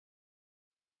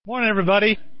Morning,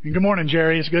 everybody. And good morning,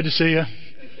 Jerry. It's good to see you.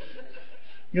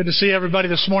 Good to see everybody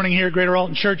this morning here at Greater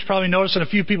Alton Church. Probably noticing a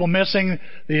few people missing.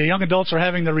 The young adults are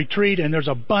having the retreat, and there's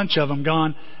a bunch of them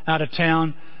gone out of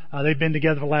town. They've been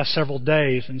together for the last several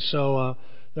days, and so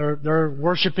they're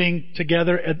worshiping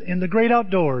together in the great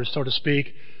outdoors, so to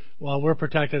speak, while we're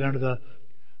protected under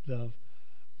the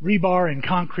rebar and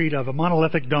concrete of a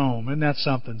monolithic dome. Isn't that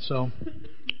something? So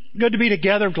good to be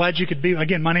together. Glad you could be.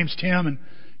 Again, my name's Tim, and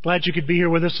glad you could be here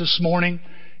with us this morning.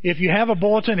 If you have a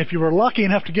bulletin, if you were lucky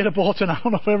enough to get a bulletin, I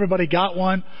don't know if everybody got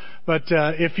one, but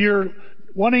if you're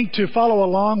wanting to follow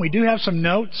along, we do have some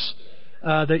notes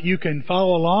that you can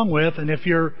follow along with. And if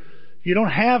you don't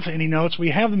have any notes,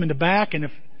 we have them in the back. And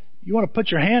if you want to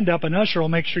put your hand up, an usher will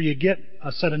make sure you get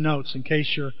a set of notes in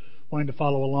case you're wanting to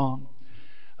follow along.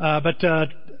 But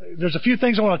there's a few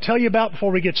things I want to tell you about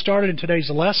before we get started in today's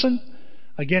lesson.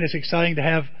 Again, it's exciting to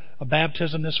have a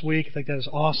baptism this week. I think that is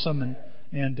awesome,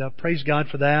 and praise God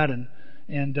for that.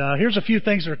 And here's a few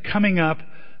things that are coming up.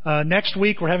 Next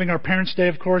week, we're having our Parents' Day,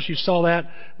 of course. You saw that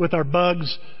with our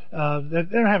bugs.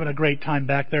 They're having a great time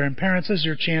back there. And parents, this is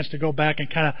your chance to go back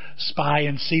and kind of spy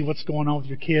and see what's going on with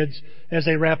your kids as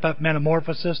they wrap up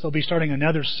Metamorphosis. They'll be starting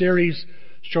another series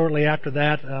shortly after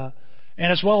that.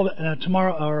 And as well,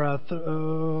 tomorrow, or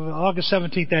August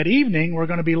 17th, that evening, we're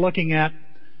going to be looking at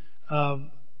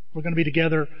we're going to be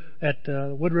together at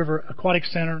Wood River Aquatic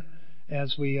Center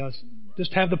as we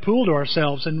just have the pool to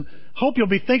ourselves. And hope you'll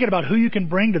be thinking about who you can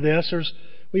bring to this.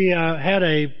 We had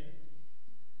a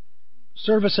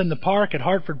service in the park at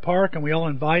Hartford Park, and we all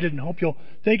invited, and hope you'll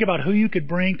think about who you could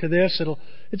bring to this.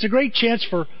 It's a great chance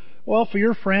for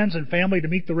your friends and family to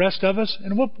meet the rest of us.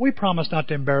 And we promise not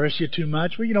to embarrass you too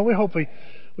much. We hope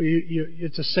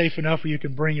it's a safe enough where you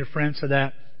can bring your friends to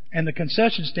that. And the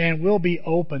concession stand will be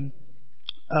open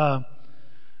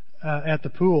at the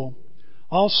pool.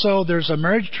 Also, there's a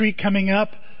marriage retreat coming up.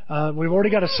 We've already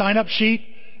got a sign-up sheet,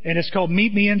 and it's called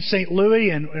Meet Me in St. Louis,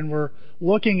 and we're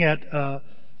looking at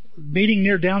meeting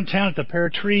near downtown at the Pear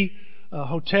Tree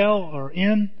Hotel or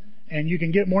Inn, and you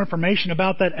can get more information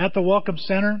about that at the Welcome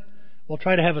Center. We'll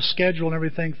try to have a schedule and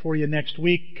everything for you next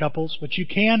week, couples, but you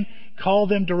can call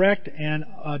them direct, and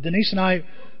Denise and I,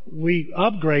 we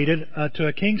upgraded to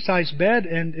a king-size bed,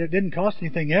 and it didn't cost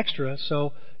anything extra,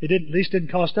 so it at least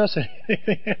didn't cost us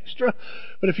anything extra.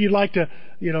 But if you'd like to,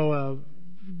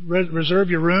 reserve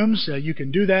your rooms, you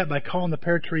can do that by calling the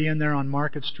Pear Tree Inn there on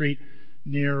Market Street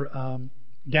near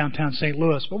downtown St.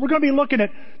 Louis. But we're going to be looking at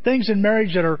things in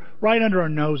marriage that are right under our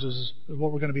noses, is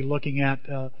what we're going to be looking at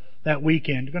that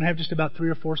weekend. We're going to have just about 3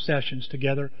 or 4 sessions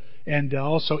together, and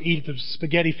also eat at the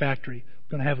Spaghetti Factory.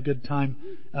 Going to have a good time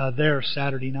there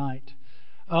Saturday night.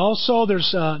 Also,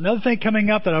 there's another thing coming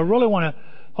up that I really want to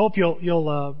hope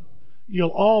you'll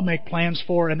all make plans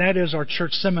for, and that is our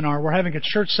church seminar. We're having a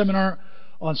church seminar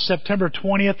on September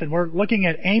 20th, and we're looking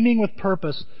at aiming with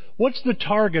purpose. What's the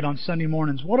target on Sunday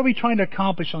mornings? What are we trying to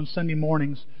accomplish on Sunday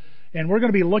mornings? And we're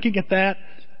going to be looking at that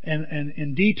and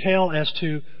in detail as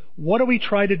to what do we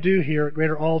try to do here at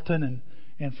Greater Alton,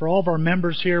 and for all of our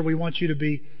members here, we want you to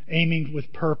be aiming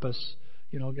with purpose.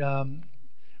 We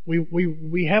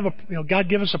have God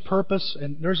give us a purpose,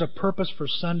 and there's a purpose for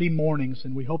Sunday mornings,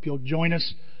 and we hope you'll join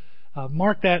us.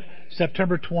 Mark that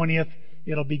September 20th.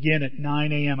 It'll begin at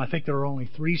 9 a.m. I think there are only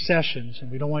 3 sessions, and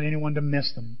we don't want anyone to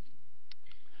miss them.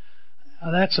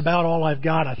 That's about all I've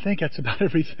got. I think that's about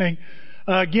everything.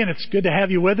 Again, it's good to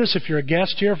have you with us. If you're a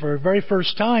guest here for the very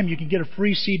first time, you can get a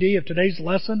free CD of today's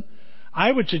lesson. I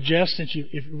would suggest,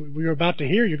 if you're about to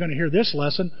hear, you're going to hear this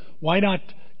lesson, why not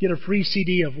get a free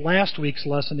CD of last week's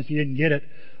lesson if you didn't get it.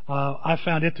 I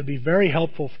found it to be very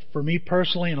helpful for me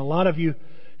personally, and a lot of you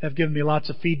have given me lots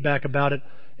of feedback about it,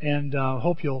 and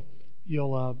hope you'll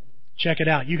check it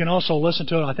out. You can also listen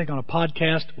to it, I think, on a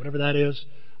podcast, whatever that is.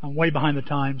 I'm way behind the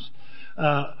times.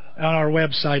 On our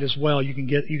website as well, you can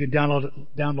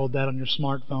download that on your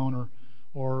smartphone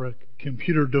or a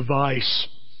computer device.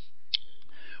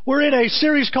 We're in a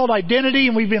series called Identity,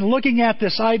 and we've been looking at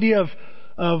this idea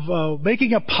of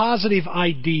making a positive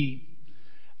ID.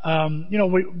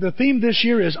 The theme this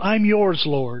year is "I'm yours,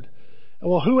 Lord."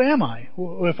 Well, who am I?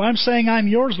 If I'm saying I'm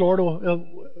yours, Lord,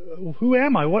 who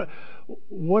am I?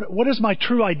 What is my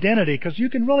true identity? Because you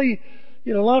can really,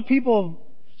 a lot of people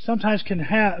sometimes can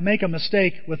make a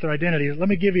mistake with their identity. Let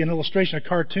me give you an illustration, a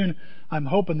cartoon I'm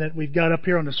hoping that we've got up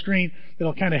here on the screen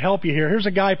that'll kind of help you here. Here's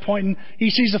a guy pointing.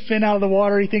 He sees a fin out of the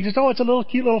water. He thinks, it's a little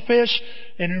cute little fish.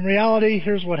 And in reality,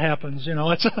 here's what happens. I don't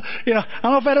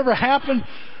know if that ever happened,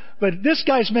 but this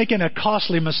guy's making a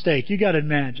costly mistake. You got to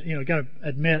imagine, got to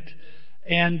admit.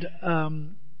 And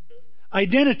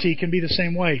Identity can be the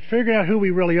same way. Figuring out who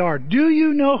we really are. Do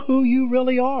you know who you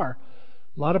really are?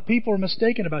 A lot of people are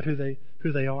mistaken about who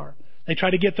they are. They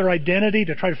try to get their identity,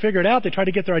 to try to figure it out. They try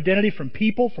to get their identity from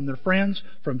people, from their friends,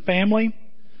 from family.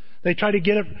 They try to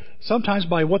get it sometimes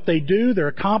by what they do, their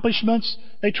accomplishments.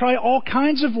 They try all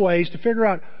kinds of ways to figure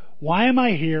out, why am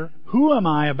I here? Who am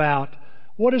I about?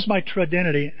 What is my true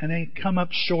identity? And they come up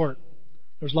short.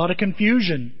 There's a lot of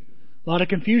confusion. A lot of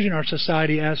confusion in our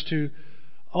society as to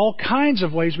all kinds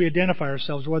of ways we identify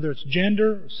ourselves, whether it's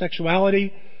gender,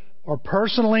 sexuality, or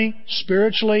personally,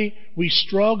 spiritually. We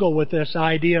struggle with this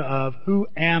idea of, who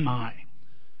am I?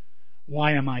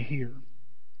 Why am I here?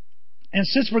 And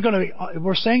since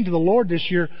we're saying to the Lord this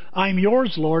year, I'm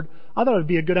yours, Lord, I thought it would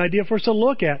be a good idea for us to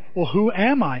look at, well, who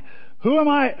am I? Who am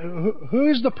I? Who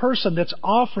is the person that's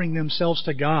offering themselves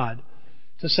to God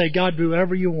to say, God, do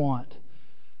whatever you want?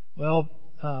 Well,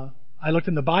 I looked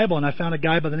in the Bible and I found a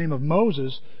guy by the name of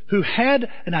Moses who had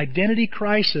an identity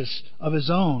crisis of his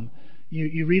own.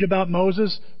 You read about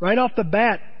Moses, right off the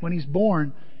bat when he's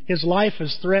born, his life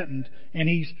is threatened. And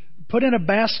he's put in a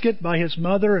basket by his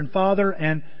mother and father,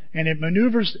 and it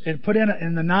maneuvers, and put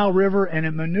in the Nile River, and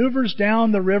it maneuvers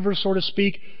down the river, so to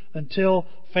speak, until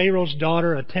Pharaoh's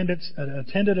daughter,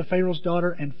 attendant of Pharaoh's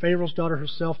daughter, and Pharaoh's daughter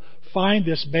herself find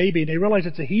this baby. And they realize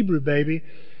it's a Hebrew baby.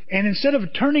 And instead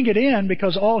of turning it in,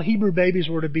 because all Hebrew babies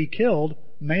were to be killed,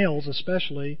 males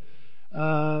especially,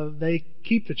 they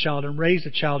keep the child and raise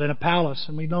the child in a palace.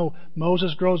 And we know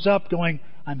Moses grows up going,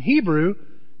 I'm Hebrew,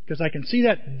 because I can see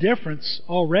that difference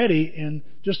already in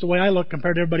just the way I look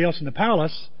compared to everybody else in the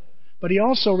palace. But he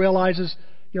also realizes,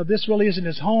 this really isn't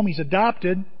his home. He's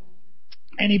adopted.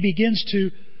 And he begins to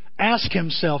ask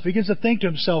himself, he begins to think to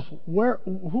himself,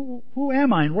 who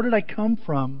am I and where did I come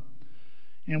from?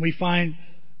 And we find,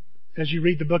 as you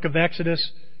read the book of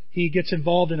Exodus, he gets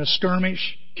involved in a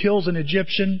skirmish, kills an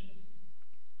Egyptian,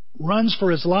 runs for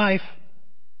his life,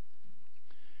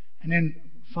 and then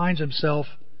finds himself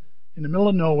in the middle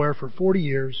of nowhere for 40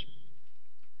 years,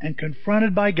 and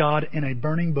confronted by God in a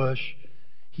burning bush,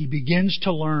 he begins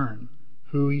to learn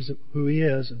who he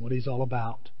is and what he's all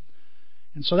about.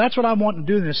 And so that's what I want to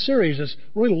do in this series, is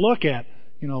really look at,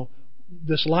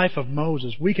 this life of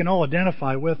Moses. We can all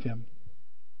identify with him.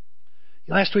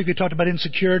 Last week we talked about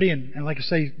insecurity, and like I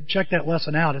say, check that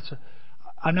lesson out.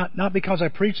 I'm not because I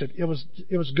preached it. It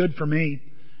was good for me,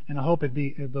 and I hope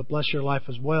it'll bless your life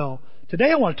as well.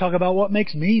 Today I want to talk about what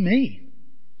makes me me.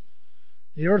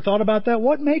 You ever thought about that?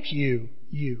 What makes you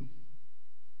you?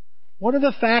 What are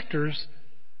the factors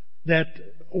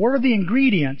what are the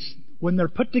ingredients, when they're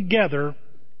put together,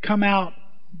 come out,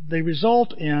 they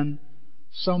result in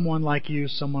someone like you,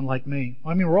 someone like me?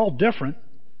 I mean, we're all different,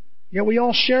 yet we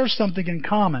all share something in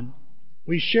common.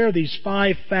 We share these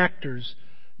 5 factors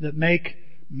that make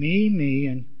me, me,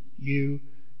 and you,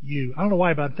 you. I don't know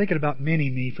why, but I'm thinking about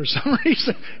mini-me for some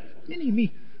reason.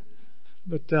 Mini-me.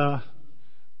 But,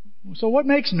 so what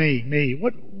makes me, me?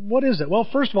 What is it? Well,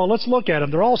 first of all, let's look at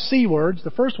them. They're all C words.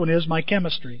 The first one is my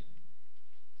chemistry.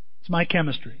 It's my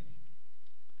chemistry.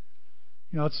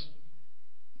 It's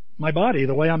my body,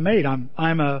 the way I'm made.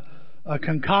 I'm a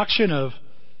concoction of,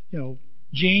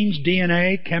 genes,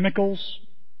 DNA, chemicals,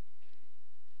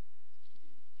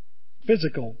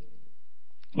 physical.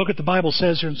 Look what the Bible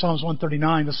says here in Psalms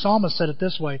 139. The psalmist said it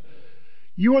this way: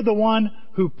 you are the one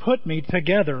who put me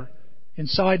together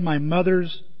inside my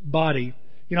mother's body.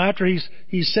 After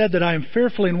he said that I am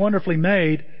fearfully and wonderfully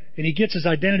made, and he gets his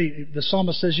identity, the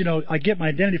psalmist says, I get my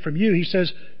identity from you. He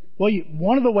says, well,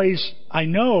 one of the ways I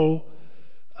know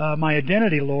my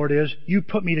identity, Lord, is you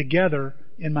put me together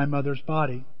in my mother's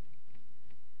body.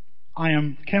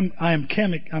 I'm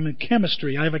in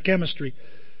chemistry. I have a chemistry.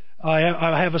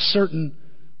 I have a certain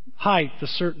height, a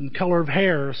certain color of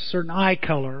hair, a certain eye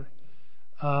color.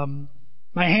 My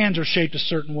hands are shaped a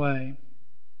certain way.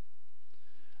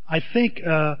 I think,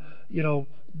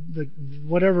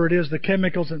 whatever it is, the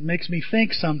chemicals that makes me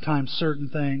think sometimes certain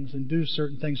things and do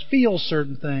certain things, feel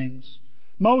certain things.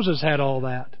 Moses had all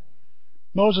that.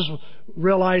 Moses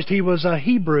realized he was a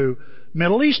Hebrew,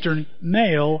 Middle Eastern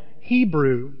male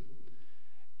Hebrew.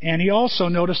 And he also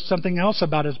noticed something else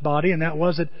about his body, and that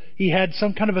was that he had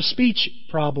some kind of a speech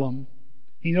problem.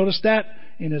 He noticed that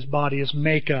in his body, his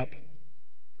makeup.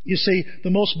 You see, the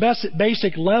most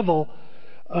basic level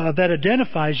that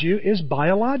identifies you is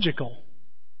biological.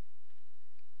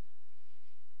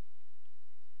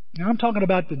 Now I'm talking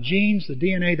about the genes, the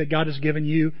DNA that God has given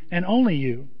you, and only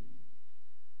you.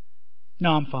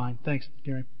 No, I'm fine. Thanks,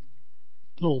 Gary.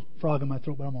 Little frog in my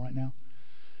throat, but I'm all right now.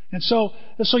 And so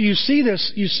you see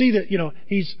this, you see that,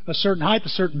 he's a certain height, a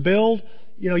certain build,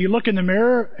 you look in the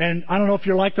mirror, and I don't know if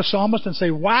you're like the psalmist and say,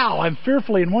 wow, I'm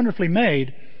fearfully and wonderfully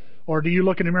made. Or do you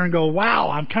look in the mirror and go, wow,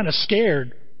 I'm kind of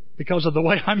scared because of the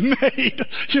way I'm made?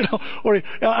 Or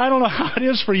I don't know how it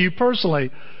is for you personally,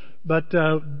 but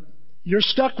you're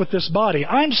stuck with this body.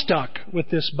 I'm stuck with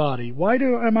this body. Why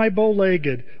am I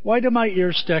bow-legged? Why do my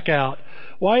ears stick out?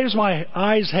 Why is my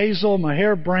eyes hazel, my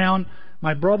hair brown?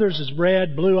 My brother's is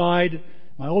red, blue-eyed.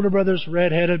 My older brother's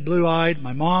red-headed, blue-eyed.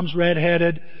 My mom's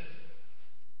red-headed.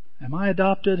 Am I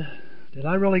adopted?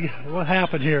 What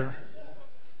happened here?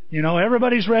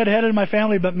 Everybody's red-headed in my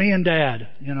family but me and Dad,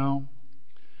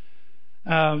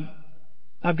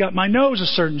 I've got my nose a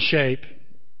certain shape.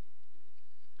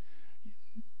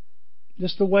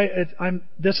 Just the way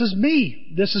this is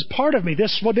me. This is part of me.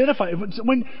 This is what identifies.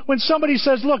 When somebody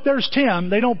says, look, there's Tim,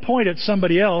 they don't point at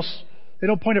somebody else. They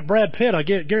don't point at Brad Pitt, I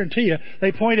guarantee you.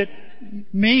 They point at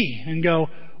me and go,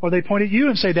 or they point at you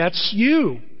and say, that's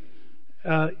you.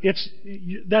 This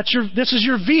is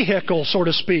your vehicle, so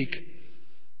to speak.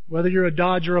 Whether you're a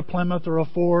Dodge or a Plymouth or a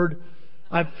Ford,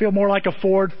 I feel more like a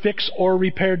Ford, fix or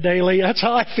repair daily. That's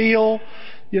how I feel.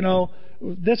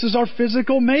 This is our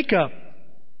physical makeup.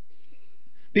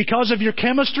 Because of your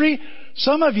chemistry,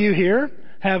 some of you here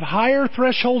have higher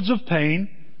thresholds of pain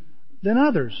than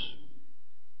others.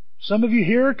 Some of you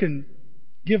here can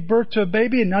give birth to a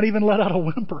baby and not even let out a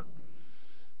whimper.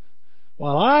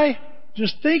 While I,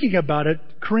 just thinking about it,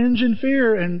 cringe in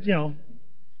fear and,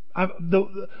 a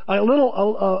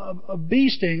bee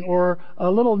sting or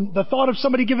the thought of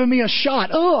somebody giving me a shot.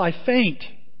 Oh, I faint.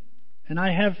 And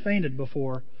I have fainted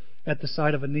before at the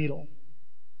sight of a needle.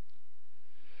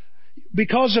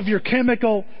 Because of your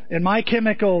chemical and my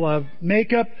chemical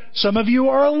makeup, some of you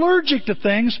are allergic to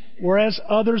things, whereas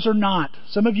others are not.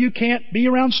 Some of you can't be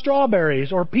around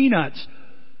strawberries or peanuts.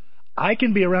 I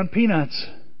can be around peanuts.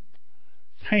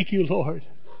 Thank you, Lord.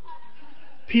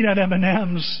 Peanut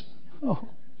M&Ms. Oh.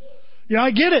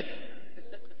 I get it.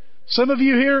 Some of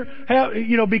you here have,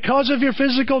 because of your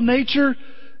physical nature,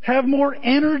 have more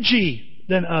energy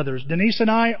than others. Denise and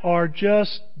I are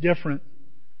just different.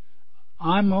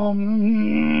 I'm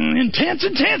intense.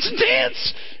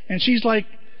 And she's like,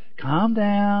 calm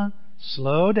down,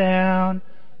 slow down.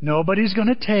 Nobody's going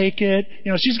to take it.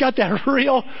 She's got that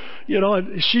real,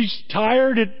 she's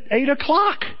tired at 8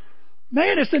 o'clock.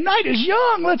 Man, the night is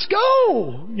young. Let's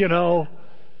go.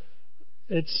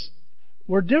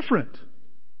 We're different.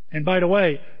 And by the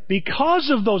way, because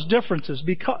of those differences,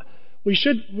 we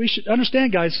should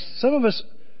understand, guys, some of us,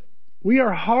 we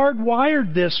are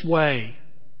hardwired this way.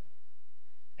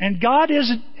 And God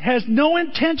has no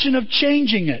intention of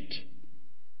changing it.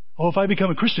 Oh, if I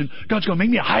become a Christian, God's going to make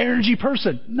me a high energy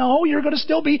person. No, you're going to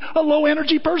still be a low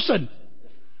energy person.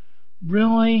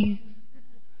 Really?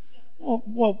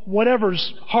 Well,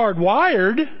 whatever's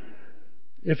hardwired,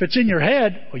 if it's in your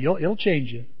head, it'll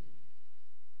change you.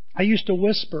 I used to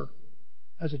whisper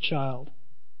as a child.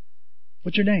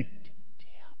 What's your name? Tim.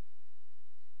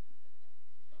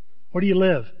 Where do you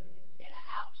live?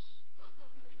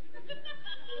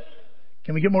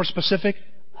 Can we get more specific?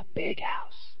 A big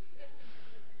house.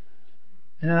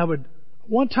 And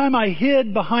one time I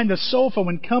hid behind the sofa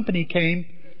when company came,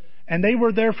 and they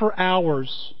were there for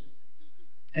hours,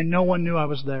 and no one knew I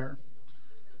was there.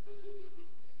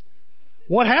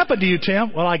 What happened to you,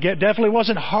 Tim? Well, I definitely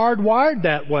wasn't hardwired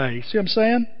that way. See what I'm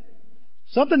saying?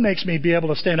 Something makes me be able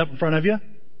to stand up in front of you,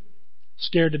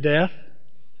 scared to death,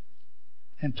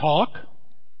 and talk.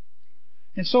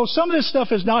 And so some of this stuff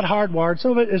is not hardwired.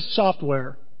 Some of it is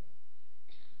software.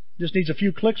 Just needs a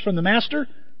few clicks from the master,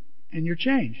 and you're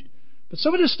changed. But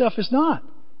some of this stuff is not.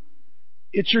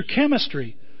 It's your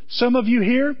chemistry. Some of you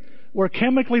here, we're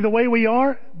chemically the way we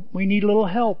are, we need a little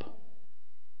help.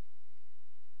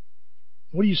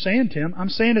 What are you saying, Tim? I'm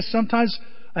saying it's sometimes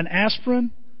an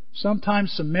aspirin,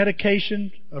 sometimes some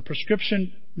medication, a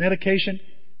prescription medication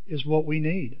is what we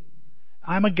need.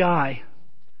 I'm a guy.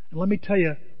 And let me tell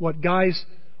you what guys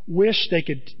wish they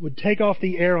would take off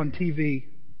the air on TV.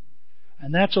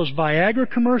 And that's those Viagra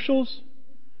commercials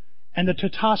and the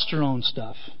testosterone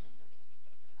stuff.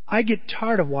 I get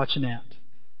tired of watching that.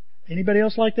 Anybody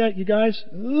else like that, you guys?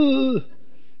 Ugh.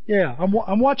 Yeah,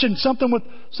 I'm watching something with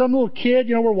some little kid.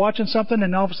 We're watching something,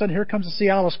 and all of a sudden, here comes the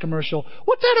Cialis commercial.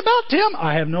 What's that about, Tim?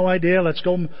 I have no idea. Let's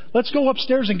go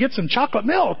upstairs and get some chocolate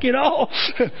milk,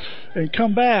 and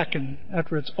come back, and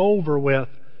after it's over with.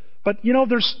 But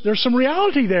there's some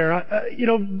reality there.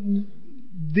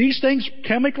 These things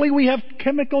chemically, we have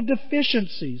chemical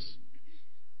deficiencies,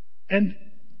 and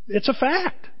it's a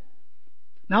fact.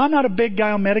 Now, I'm not a big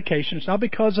guy on medication. It's not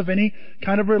because of any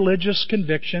kind of religious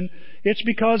conviction. It's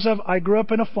because I grew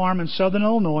up in a farm in southern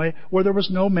Illinois where there was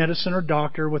no medicine or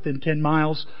doctor within 10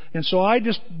 miles. And so I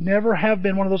just never have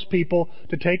been one of those people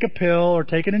to take a pill or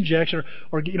take an injection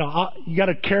or you got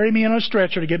to carry me in a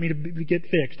stretcher to get me to get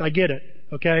fixed. I get it.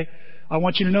 Okay? I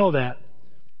want you to know that.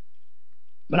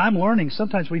 But I'm learning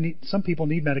sometimes some people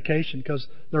need medication because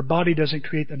their body doesn't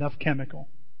create enough chemical.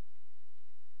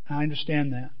 I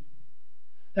understand that.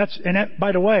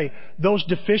 By the way, those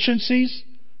deficiencies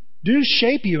do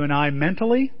shape you and I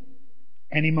mentally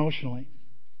and emotionally.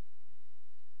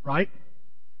 Right?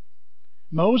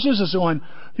 Moses is going,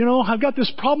 I've got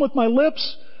this problem with my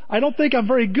lips. I don't think I'm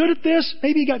very good at this.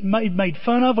 Maybe he got made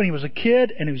fun of when he was a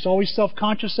kid and he was always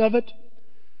self-conscious of it.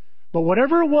 But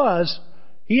whatever it was,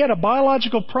 he had a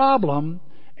biological problem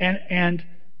and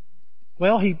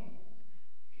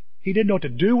he didn't know what to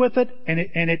do with it, and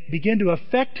it began to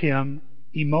affect him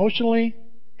emotionally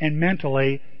and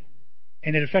mentally,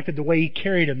 and it affected the way he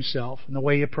carried himself and the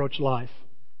way he approached life.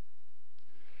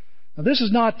 Now, this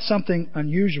is not something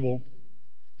unusual.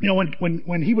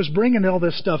 When he was bringing all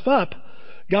this stuff up,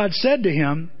 God said to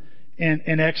him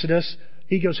in Exodus,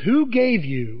 He goes, Who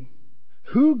gave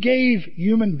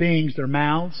human beings their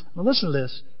mouths? Now listen to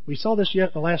this. We saw this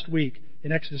last week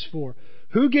in Exodus 4.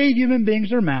 Who gave human beings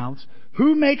their mouths?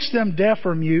 Who makes them deaf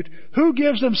or mute? Who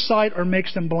gives them sight or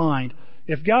makes them blind?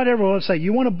 If God ever will say,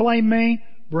 you want to blame me?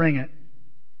 Bring it.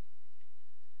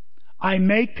 I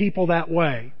make people that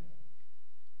way.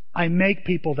 I make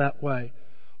people that way.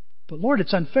 But Lord,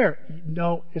 it's unfair.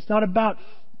 No, it's not about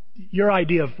your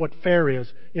idea of what fair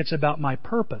is. It's about my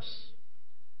purpose.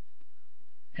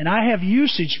 And I have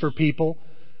usage for people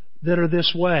that are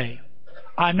this way.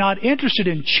 I'm not interested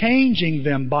in changing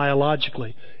them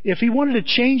biologically. If He wanted to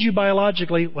change you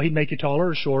biologically, well, He'd make you taller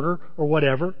or shorter or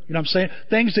whatever. You know what I'm saying?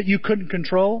 Things that you couldn't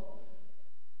control.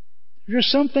 There's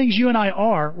some things you and I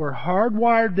are. We're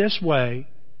hardwired this way,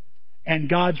 and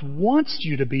God wants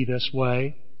you to be this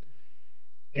way,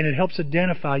 and it helps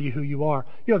identify you who you are.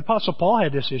 The Apostle Paul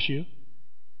had this issue.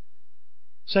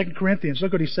 2 Corinthians.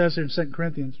 Look what he says here in 2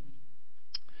 Corinthians.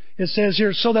 It says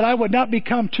here, so that I would not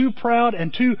become too proud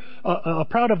and too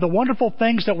proud of the wonderful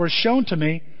things that were shown to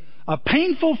me, a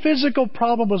painful physical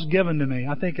problem was given to me.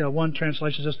 I think one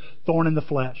translation says, thorn in the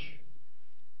flesh.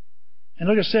 And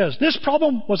look, it says, this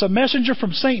problem was a messenger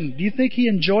from Satan. Do you think he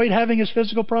enjoyed having his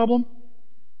physical problem?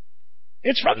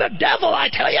 It's from the devil, I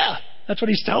tell you. That's what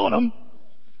he's telling them.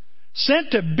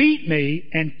 Sent to beat me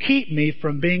and keep me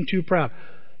from being too proud.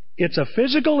 It's a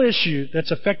physical issue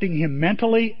that's affecting him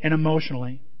mentally and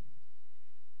emotionally.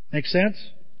 Make sense?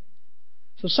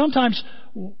 So sometimes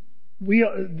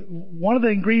one of the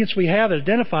ingredients we have that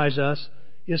identifies us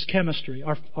is chemistry,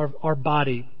 our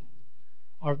body,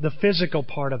 the physical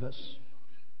part of us.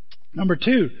 Number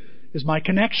 2 is my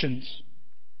connections.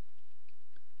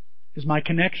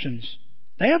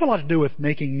 They have a lot to do with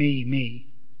making me, me.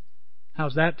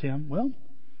 How's that, Tim? Well,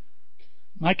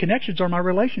 my connections are my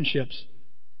relationships.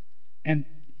 And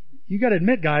you got to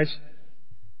admit, guys,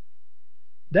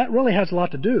 that really has a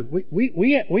lot to do.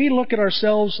 We look at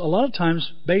ourselves a lot of times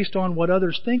based on what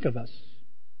others think of us,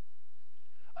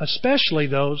 especially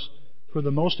those who are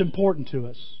the most important to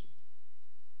us.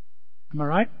 Am I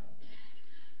right?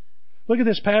 Look at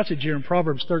this passage here in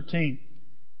Proverbs 13.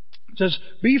 It says,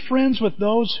 be friends with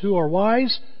those who are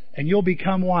wise, and you'll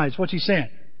become wise. What's he saying?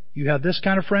 You have this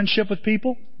kind of friendship with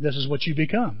people, this is what you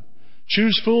become.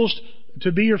 Choose fools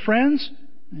to be your friends?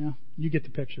 Yeah, you get the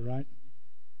picture, right?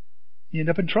 You end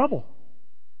up in trouble.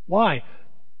 Why?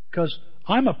 Because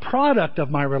I'm a product of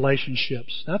my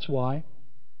relationships. That's why.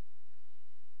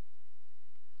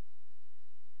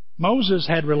 Moses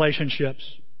had relationships,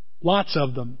 lots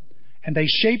of them, and they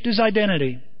shaped his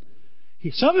identity.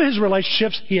 Some of his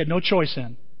relationships he had no choice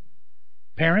in.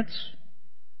 Parents,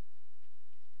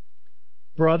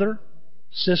 brother,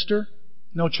 sister,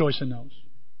 no choice in those.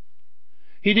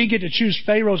 He didn't get to choose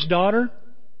Pharaoh's daughter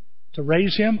to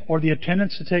raise him or the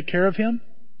attendants to take care of him.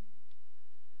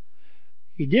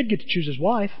 He did get to choose his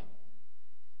wife.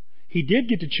 He did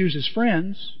get to choose his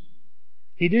friends.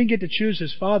 He didn't get to choose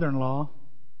his father-in-law.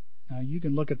 Now, you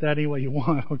can look at that any way you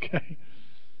want, okay?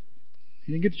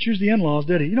 He didn't get to choose the in-laws,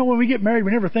 did he? When we get married,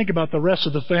 we never think about the rest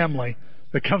of the family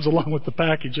that comes along with the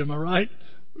package, am I right?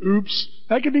 Oops.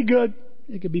 That could be good.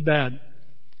 It could be bad.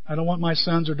 I don't want my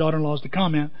sons or daughter-in-laws to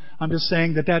comment. I'm just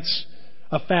saying that that's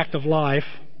a fact of life.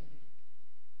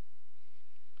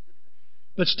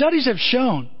 But studies have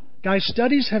shown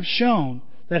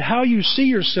that how you see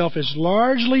yourself is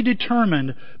largely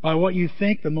determined by what you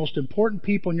think the most important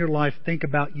people in your life think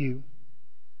about you.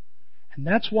 And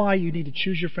that's why you need to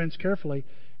choose your friends carefully,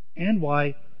 and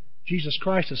why Jesus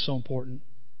Christ is so important.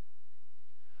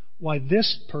 Why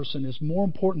this person is more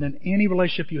important than any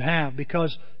relationship you have,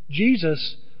 because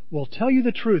Jesus will tell you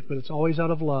the truth, but it's always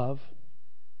out of love.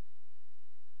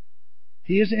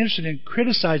 He isn't interested in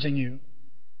criticizing you.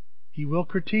 He will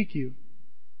critique you.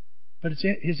 But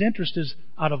His interest is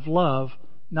out of love,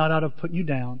 not out of putting you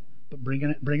down, but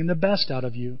bringing the best out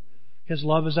of you. His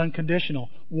love is unconditional.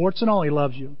 Warts and all, He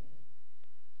loves you.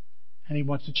 And He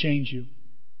wants to change you.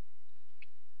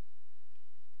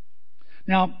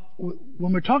 Now,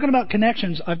 when we're talking about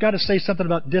connections, I've got to say something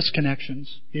about disconnections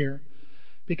here.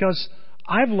 Because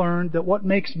I've learned that what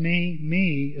makes me,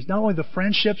 me, is not only the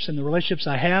friendships and the relationships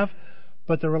I have,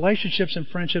 but the relationships and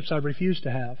friendships I refuse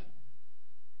to have.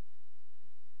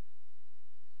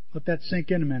 Let that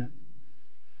sink in a minute.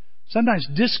 Sometimes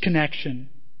disconnection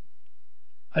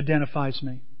identifies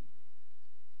me.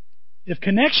 If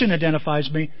connection identifies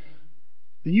me,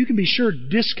 then you can be sure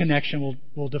disconnection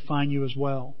will define you as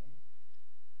well.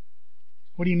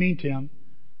 What do you mean, Tim?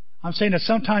 I'm saying that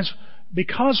sometimes,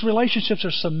 because relationships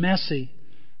are so messy,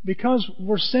 because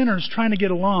we're sinners trying to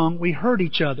get along, we hurt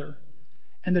each other.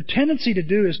 And the tendency to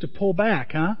do is to pull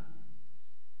back, huh?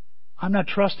 I'm not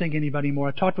trusting anybody anymore.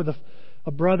 I talked with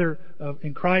a brother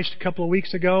in Christ a couple of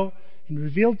weeks ago, and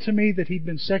revealed to me that he'd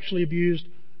been sexually abused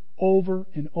over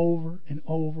and over and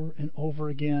over and over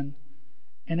again.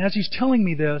 And as he's telling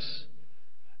me this,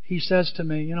 he says to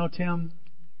me, Tim,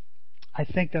 I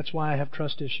think that's why I have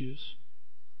trust issues.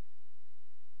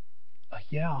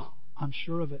 Yeah, I'm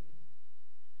sure of it.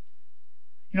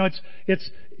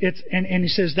 And he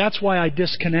says, that's why I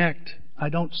disconnect. I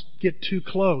don't get too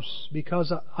close,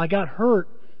 because I got hurt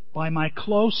by my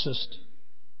closest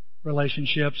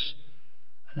relationships,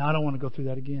 and I don't want to go through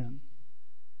that again.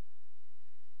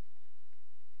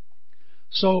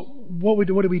 So what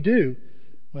do we do?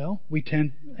 Well, we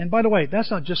tend, and by the way, that's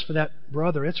not just for that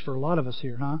brother, it's for a lot of us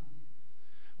here, huh?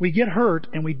 We get hurt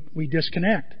and we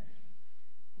disconnect.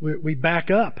 We back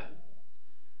up.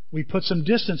 We put some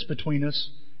distance between us.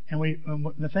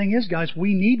 And the thing is, guys,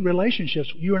 we need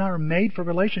relationships. You and I are made for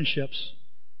relationships.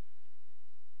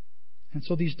 And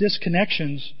so these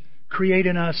disconnections create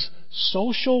in us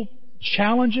social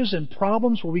challenges and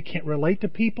problems where we can't relate to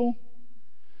people.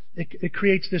 It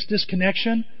creates this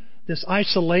disconnection, this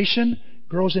isolation,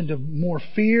 grows into more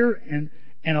fear,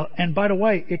 and by the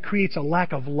way, it creates a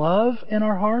lack of love in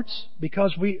our hearts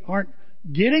because we aren't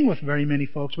getting with very many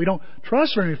folks. We don't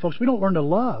trust very many folks. We don't learn to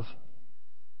love.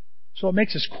 So it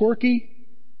makes us quirky,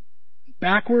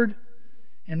 backward.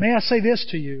 And may I say this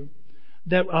to you,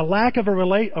 that a lack of a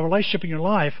relationship in your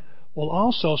life will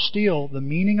also steal the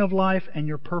meaning of life and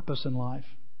your purpose in life.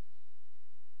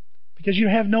 Because you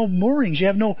have no moorings. You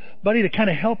have nobody to kind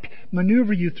of help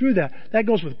maneuver you through that. That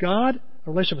goes with God, a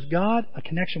relationship with God, a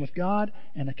connection with God,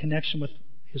 and a connection with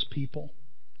His people.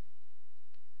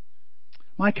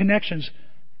 My connections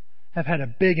have had a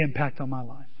big impact on my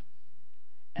life.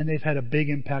 And they've had a big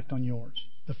impact on yours.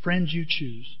 The friends you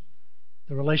choose,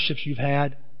 the relationships you've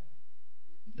had,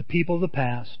 the people of the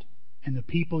past, and the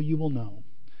people you will know.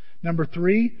 Number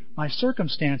 3, my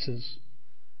circumstances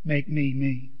make me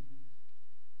me.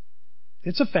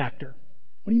 It's a factor.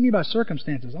 What do you mean by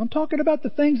circumstances? I'm talking about the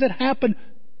things that happen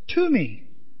to me.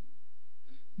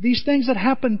 These things that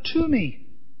happen to me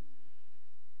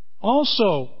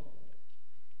also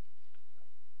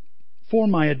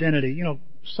form my identity.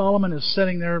 Solomon is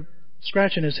sitting there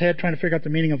scratching his head trying to figure out the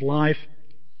meaning of life.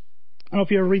 I don't know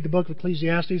if you ever read the book of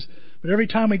Ecclesiastes, but every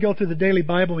time we go through the daily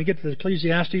Bible and we get to the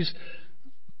Ecclesiastes,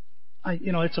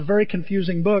 it's a very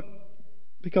confusing book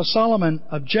because Solomon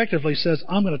objectively says,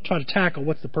 I'm going to try to tackle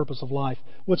what's the purpose of life,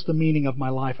 what's the meaning of my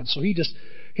life. And so he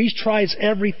tries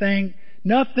everything.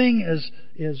 Nothing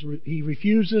he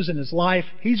refuses in his life.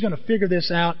 He's going to figure this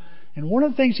out. And one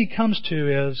of the things he comes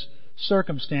to is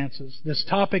circumstances. This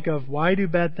topic of why do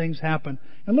bad things happen.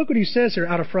 And look what he says here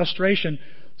out of frustration.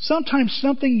 Sometimes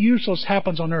something useless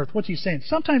happens on earth. What's he saying?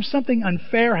 Sometimes something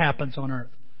unfair happens on earth.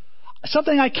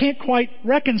 Something I can't quite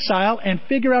reconcile and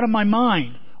figure out in my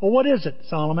mind. Well, what is it,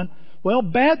 Solomon? Well,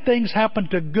 bad things happen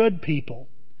to good people.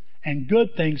 And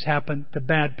good things happen to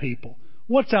bad people.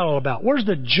 What's that all about? Where's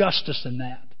the justice in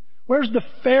that? Where's the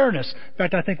fairness? In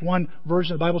fact, I think one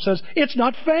version of the Bible says, it's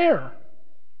not fair.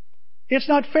 It's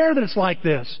not fair that it's like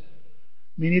this.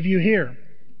 Many of you here,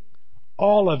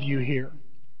 all of you here,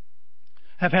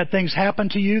 have had things happen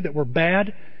to you that were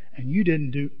bad, and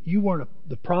you weren't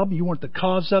the problem, you weren't the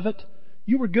cause of it.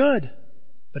 You were good,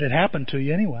 but it happened to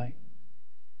you anyway.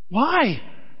 Why?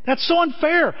 That's so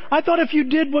unfair. I thought if you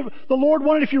did what the Lord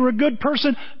wanted, if you were a good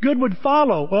person, good would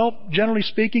follow. Well, generally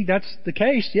speaking, that's the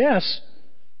case, yes.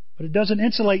 But it doesn't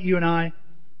insulate you and I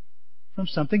from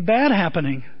something bad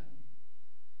happening.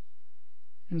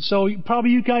 And so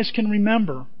probably you guys can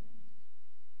remember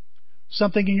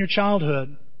something in your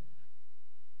childhood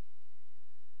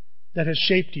that has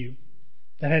shaped you,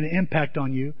 that had an impact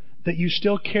on you, that you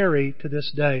still carry to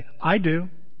this day. I do.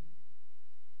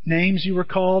 Names you were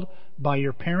called by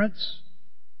your parents,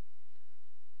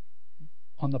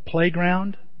 on the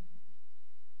playground.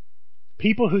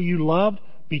 People who you loved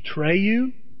betray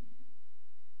you.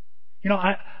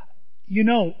 You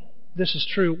know this is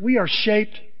true. We are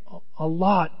shaped a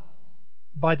lot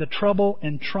by the trouble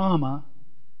and trauma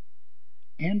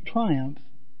and triumph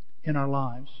in our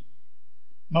lives.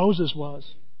 Moses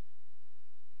was.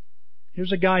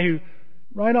 Here's a guy who,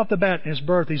 right off the bat, in his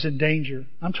birth, he's in danger.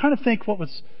 I'm trying to think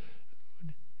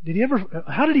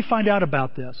how did he find out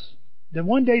about this? Then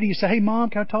one day, did he say, "Hey, Mom,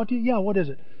 can I talk to you?" "Yeah, what is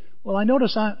it?" "Well, I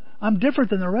notice I'm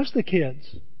different than the rest of the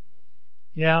kids."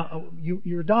 "Yeah,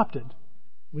 you're adopted."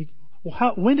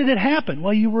 When did it happen?"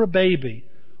 "Well, you were a baby."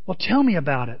 "Well, tell me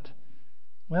about it."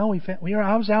 "Well,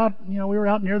 I was out, we were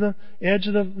out near the edge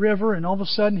of the river, and all of a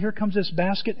sudden, here comes this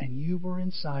basket, and you were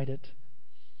inside it.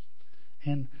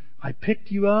 And I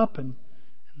picked you up, and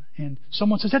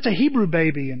someone says, 'That's a Hebrew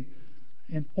baby.' And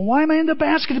well, why am I in the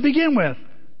basket to begin with?"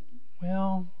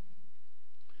 "Well,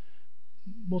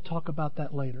 we'll talk about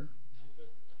that later.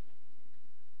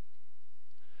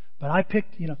 But I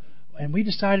picked, and we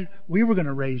decided we were going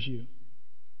to raise you.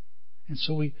 And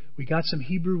so we got some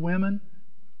Hebrew women,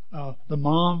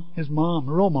 his mom,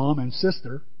 real mom, and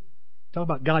sister. Talk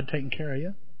about God taking care of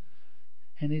you.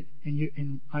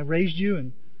 And I raised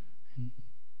you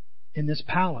in this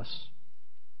palace."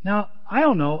 Now, I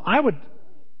don't know. I would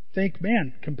think,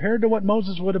 man, compared to what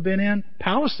Moses would have been in,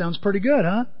 palace sounds pretty good,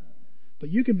 huh? But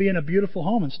you can be in a beautiful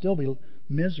home and still be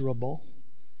miserable.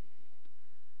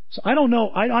 So I don't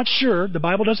know. I'm not sure. The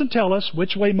Bible doesn't tell us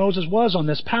which way Moses was on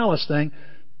this palace thing,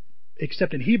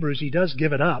 except in Hebrews, he does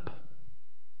give it up.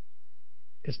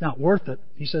 It's not worth it.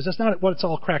 He says that's not what it's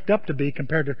all cracked up to be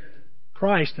compared to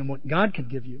Christ and what God can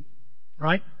give you.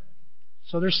 Right?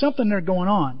 So there's something there going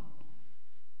on.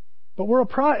 But we're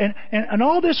and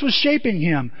all this was shaping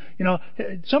him.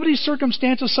 Some of these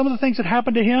circumstances, some of the things that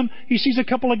happened to him, he sees a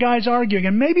couple of guys arguing.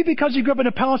 And maybe because he grew up in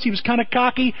a palace, he was kind of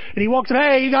cocky. And he walks up,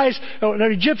 "Hey, you guys, the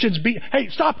Egyptians hey,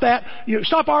 stop that.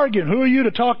 Stop arguing. Who are you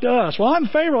to talk to us?" "Well, I'm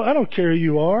Pharaoh. I don't care who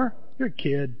you are. You're a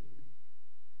kid."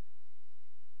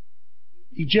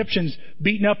 Egyptians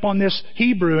beating up on this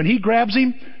Hebrew, and he grabs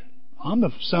him. "I'm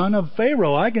the son of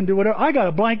Pharaoh. I can do whatever. I got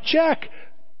a blank check."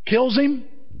 Kills him.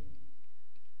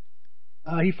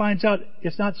 He finds out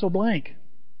it's not so blank.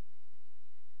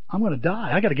 "I'm going to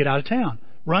die. I got to get out of town."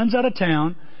 Runs out of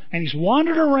town, and he's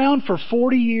wandered around for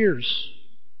 40 years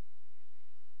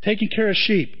taking care of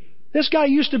sheep. This guy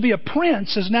used to be a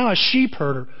prince, is now a sheep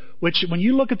herder, which when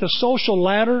you look at the social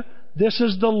ladder, this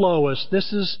is the lowest.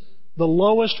 This is the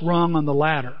lowest rung on the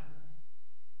ladder.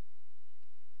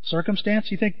 Circumstance?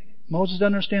 You think Moses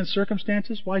doesn't understand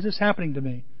circumstances? Why is this happening to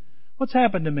me? What's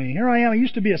happened to me? Here I am. I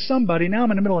used to be a somebody. Now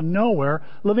I'm in the middle of nowhere,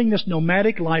 living this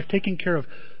nomadic life, taking care of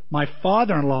my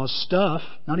father-in-law's stuff,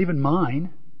 not even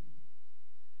mine.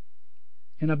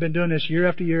 And I've been doing this year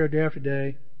after year, day after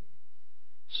day.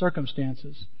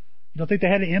 Circumstances. You don't think they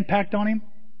had an impact on him?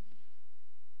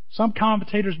 Some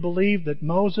commentators believe that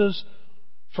Moses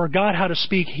forgot how to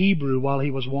speak Hebrew while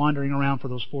he was wandering around for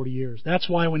those 40 years. That's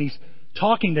why when he's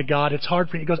talking to God, it's hard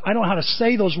for him. He goes, "I don't know how to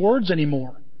say those words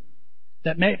anymore."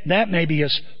 That may be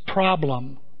his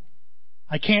problem.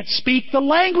 I can't speak the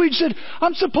language that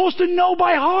I'm supposed to know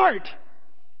by heart.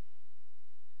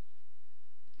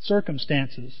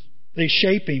 Circumstances. They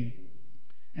shape him,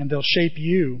 and they'll shape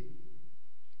you.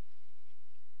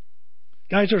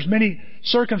 Guys, there's many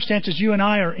circumstances you and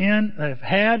I are in,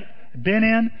 have been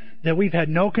in, that we've had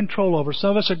no control over. Some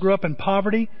of us have grew up in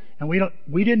poverty, and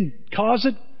we didn't cause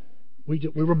it. We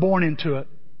were born into it.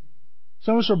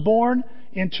 Some of us are born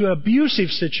into abusive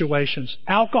situations.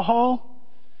 Alcohol,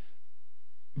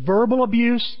 verbal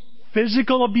abuse,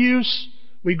 physical abuse.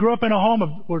 We grew up in a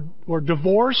home where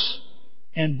divorce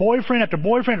and boyfriend after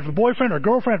boyfriend after boyfriend or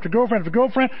girlfriend after girlfriend after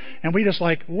girlfriend. And we just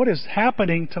like, what is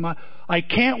happening to I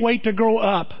can't wait to grow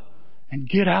up and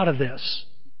get out of this.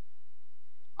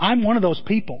 I'm one of those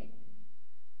people.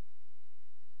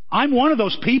 I'm one of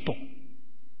those people.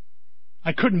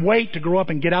 I couldn't wait to grow up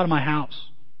and get out of my house.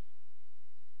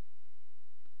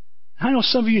 I know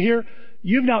some of you here,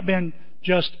 you've not been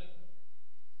just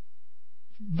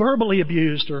verbally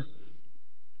abused or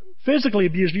physically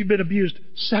abused. You've been abused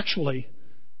sexually.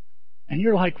 And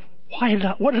you're like,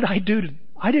 what did I do?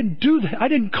 I didn't do that. I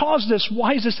didn't cause this.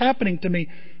 Why is this happening to me?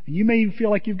 And you may even feel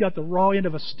like you've got the raw end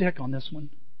of a stick on this one.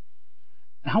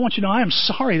 And I want you to know I am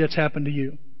sorry that's happened to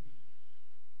you.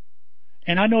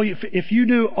 And I know if you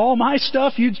knew all my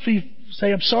stuff, you'd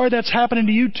say, I'm sorry that's happening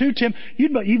to you too, Tim.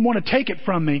 You'd want to take it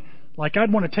from me like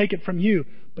I'd want to take it from you.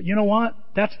 But you know what?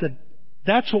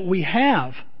 That's what we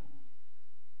have.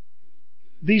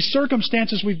 These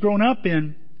circumstances we've grown up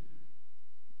in,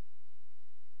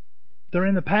 they're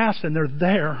in the past and they're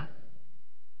there.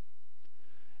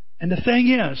 And the thing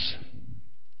is,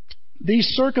 these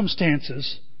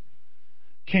circumstances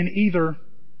can either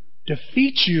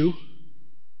defeat you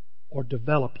or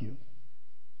develop you.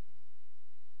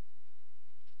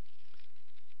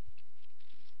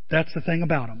 That's the thing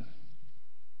about them.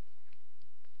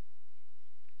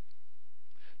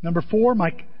 Number 4,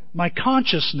 my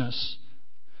consciousness.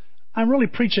 I'm really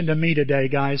preaching to me today,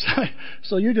 guys.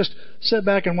 So you just sit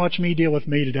back and watch me deal with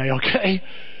me today, okay?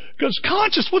 Because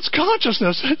what's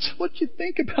consciousness? It's what you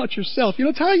think about yourself. You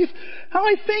know, it's how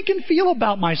I think and feel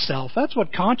about myself. That's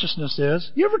what consciousness is.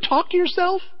 You ever talk to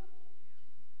yourself?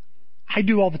 I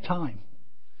do all the time.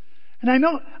 And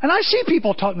I see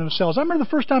people talking to themselves. I remember the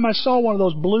first time I saw one of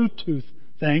those Bluetooth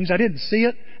things. I didn't see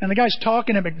it. And the guy's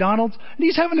talking at McDonald's. And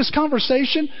he's having this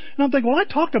conversation. And I'm thinking, well, I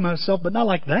talk to myself, but not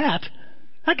like that.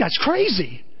 That guy's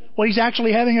crazy. Well, he's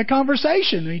actually having a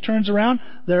conversation. And he turns around.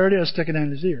 There it is, sticking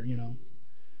in his ear, you know.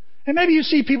 And maybe you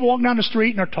see people walking down the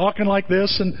street and they're talking like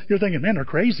this. And you're thinking, man, they're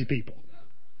crazy people.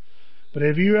 But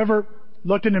have you ever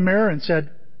looked in the mirror and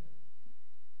said,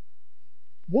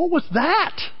 what was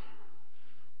that?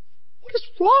 What is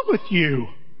wrong with you?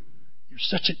 You're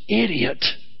such an idiot.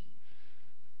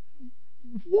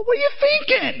 What were you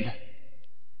thinking?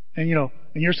 And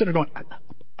you're sitting there going,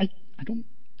 I don't.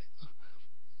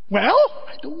 Well,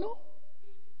 I don't know.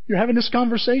 You're having this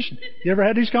conversation. You ever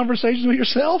had these conversations with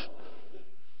yourself?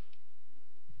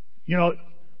 You know,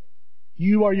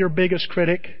 you are your biggest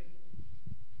critic.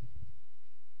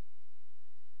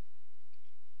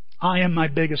 I am my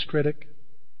biggest critic.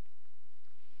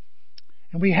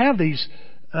 And we have these,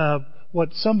 what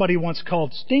somebody once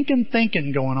called stinking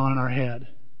thinking going on in our head.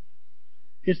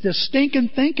 It's this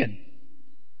stinking thinking.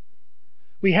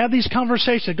 We have these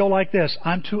conversations that go like this.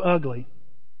 I'm too ugly.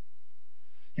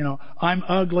 You know, I'm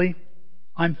ugly.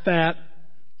 I'm fat.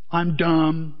 I'm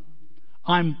dumb.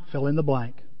 I'm fill in the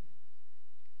blank.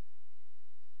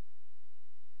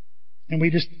 And we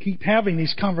just keep having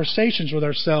these conversations with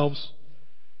ourselves.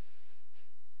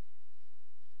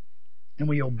 And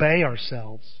we obey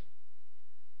ourselves.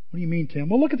 What do you mean, Tim?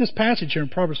 Well, look at this passage here in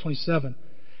Proverbs 27.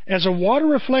 As a water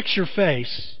reflects your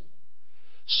face,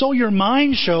 so your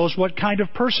mind shows what kind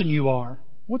of person you are.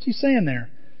 What's he saying there?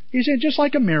 He's saying just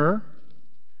like a mirror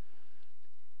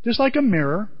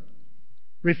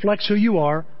reflects who you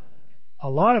are, a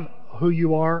lot of who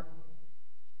you are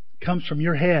comes from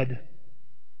your head,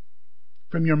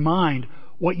 from your mind,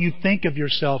 what you think of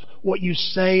yourself, what you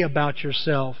say about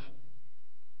yourself.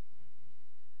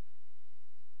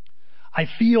 I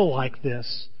feel like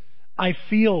this. I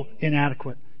feel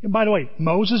inadequate. And by the way,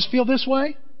 Moses feel this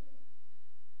way?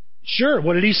 Sure.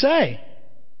 What did he say?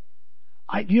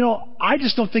 I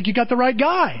just don't think you got the right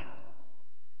guy.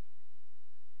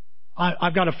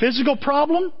 I've got a physical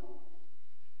problem.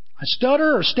 I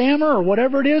stutter or stammer or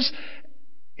whatever it is.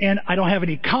 And I don't have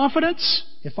any confidence.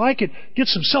 If I could get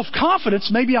some self-confidence,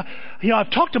 maybe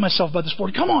I've talked to myself about this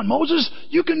before. Come on, Moses,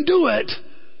 you can do it.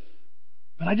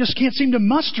 But I just can't seem to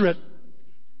muster it.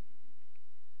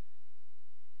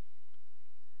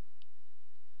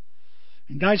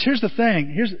 And guys, here's the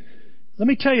thing. Let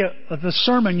me tell you the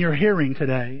sermon you're hearing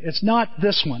today. It's not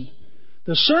this one.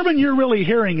 The sermon you're really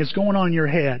hearing is going on in your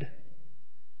head.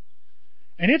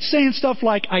 And it's saying stuff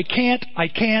like, I can't.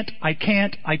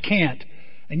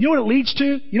 And you know what it leads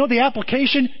to? You know the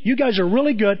application? You guys are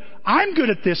really good. I'm good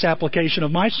at this application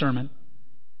of my sermon.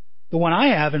 The one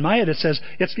I have in my head,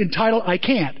 it's entitled, I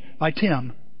Can't, by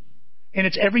Tim. And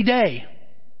it's every day.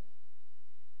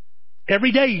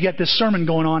 Every day you get this sermon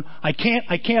going on. I can't.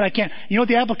 You know what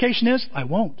the application is? I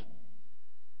won't.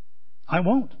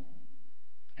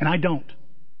 And I don't.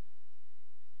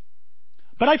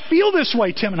 But I feel this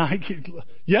way, Tim, and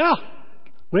yeah,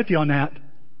 with you on that.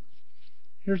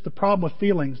 Here's the problem with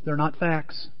feelings. They're not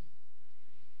facts.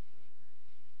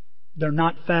 They're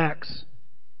not facts.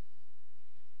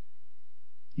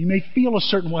 You may feel a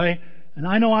certain way, and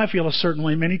I know I feel a certain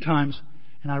way many times,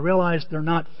 and I realize they're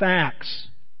not facts.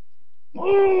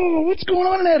 Oh, what's going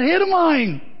on in that head of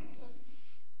mine?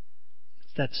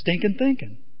 It's that stinking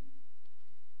thinking.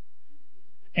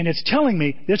 And it's telling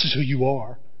me this is who you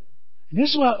are. And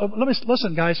this is what,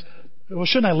 listen, guys, Well,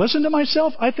 shouldn't I listen to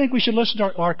myself? I think we should listen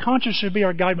to our conscience should be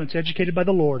our guide when it's educated by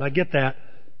the Lord. I get that.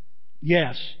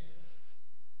 Yes.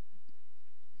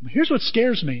 Here's what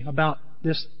scares me about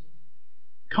this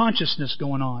consciousness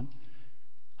going on.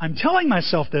 I'm telling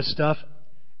myself this stuff,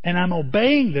 and I'm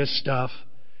obeying this stuff,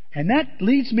 and that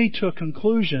leads me to a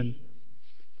conclusion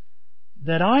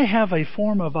that I have a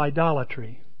form of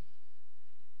idolatry.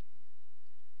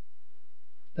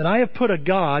 That I have put a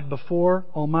God before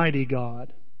Almighty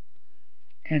God,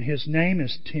 and His name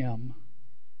is Tim.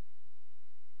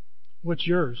 What's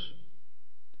yours?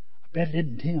 I bet it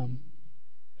isn't Tim.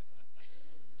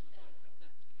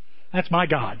 That's my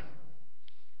God.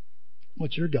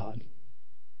 What's your God?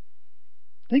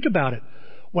 Think about it.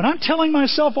 When I'm telling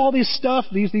myself all this stuff,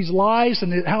 these lies,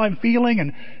 and how I'm feeling,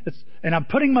 and I'm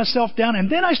putting myself down, and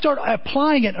then I start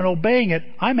applying it and obeying it,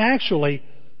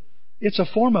 it's a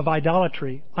form of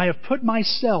idolatry. I have put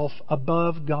myself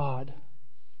above God.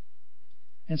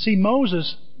 And see,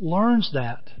 Moses learns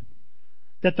that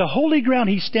the holy ground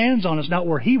he stands on is not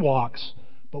where he walks,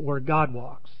 but where God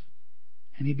walks.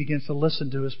 And he begins to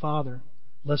listen to his Father,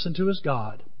 listen to his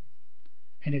God.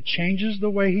 And it changes the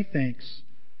way he thinks.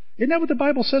 Isn't that what the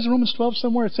Bible says in Romans 12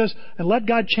 somewhere? It says, and let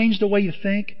God change the way you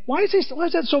think. Why is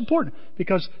that so important?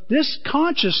 Because this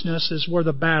consciousness is where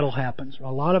the battle happens.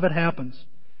 A lot of it happens.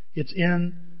 It's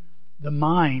in the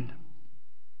mind.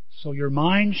 So your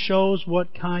mind shows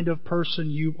what kind of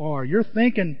person you are. Your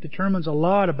thinking determines a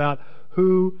lot about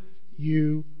who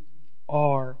you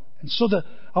are. And so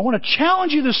I want to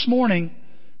challenge you this morning,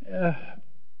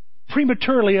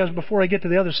 prematurely, before I get to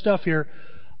the other stuff here.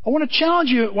 I want to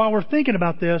challenge you while we're thinking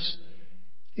about this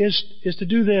is to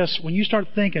do this when you start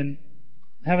thinking,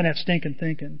 having that stinking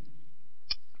thinking.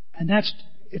 And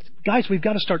guys, we've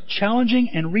got to start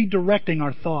challenging and redirecting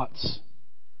our thoughts.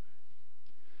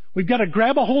 We've got to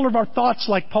grab a hold of our thoughts,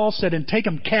 like Paul said, and take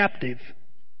them captive.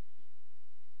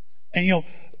 And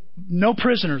no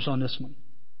prisoners on this one.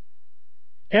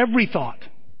 Every thought.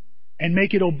 And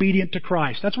make it obedient to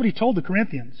Christ. That's what he told the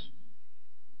Corinthians.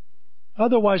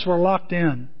 Otherwise, we're locked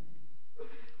in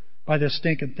by this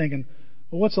stinking thinking.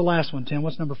 Well, what's the last one, Tim?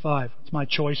 What's number 5? It's my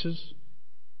choices.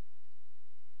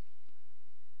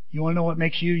 You want to know what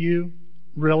makes you you?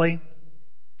 Really?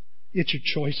 It's your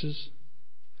choices.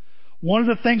 One of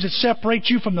the things that separates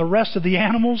you from the rest of the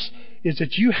animals is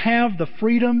that you have the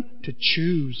freedom to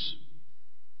choose.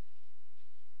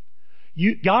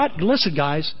 Listen,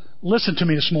 guys, listen to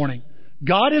me this morning.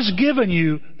 God has given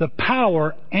you the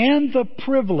power and the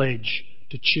privilege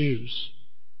to choose.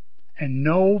 And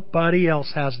nobody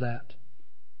else has that.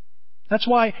 That's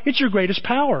why it's your greatest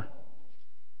power.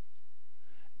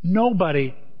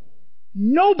 Nobody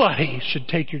should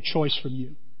take your choice from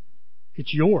you.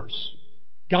 It's yours.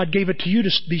 God gave it to you to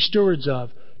be stewards of,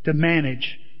 to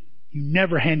manage. You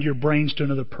never hand your brains to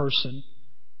another person.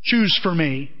 Choose for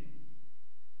me.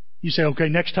 You say, okay,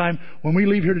 next time when we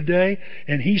leave here today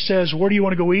and he says, where do you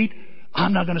want to go eat?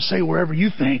 I'm not going to say wherever you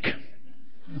think.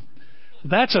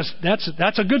 That's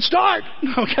a good start,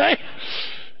 okay?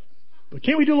 But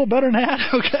can't we do a little better than that,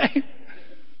 okay?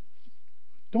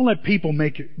 Don't let people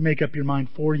make up your mind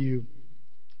for you.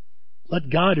 Let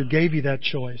God, who gave you that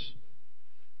choice.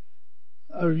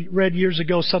 I read years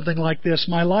ago something like this.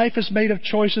 My life is made of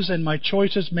choices, and my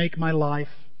choices make my life.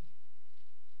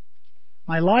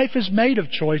 My life is made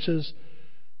of choices,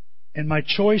 and my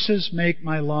choices make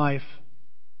my life.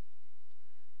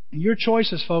 And your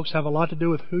choices, folks, have a lot to do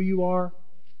with who you are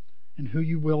and who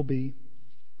you will be.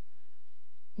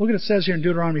 Look at what it says here in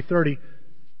Deuteronomy 30.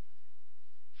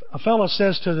 A fellow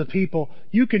says to the people,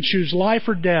 you can choose life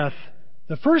or death.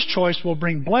 The first choice will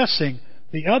bring blessing.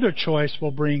 The other choice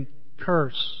will bring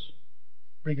curse.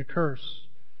 Bring a curse.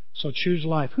 So choose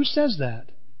life. Who says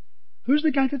that? Who's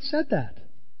the guy that said that?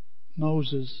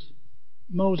 Moses.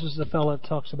 Moses is the fellow that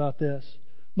talks about this.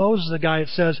 Moses is the guy that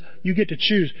says, you get to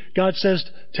choose. God says,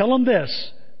 tell them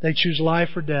this. They choose life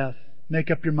or death. Make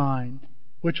up your mind.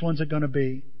 Which one's it going to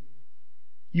be?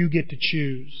 You get to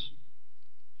choose.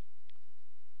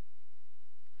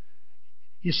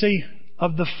 You see,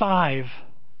 of the five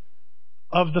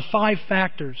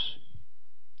factors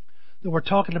that we're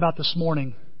talking about this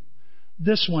morning,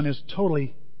 this one is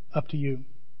totally up to you.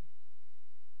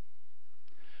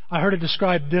 I heard it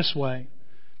described this way.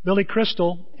 Billy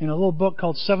Crystal, in a little book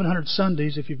called 700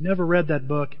 Sundays, if you've never read that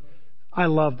book, I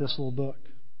love this little book.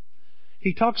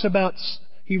 He talks about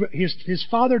his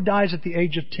father dies at the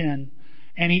age of 10,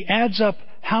 and he adds up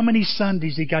how many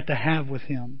Sundays he got to have with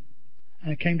him.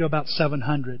 And it came to about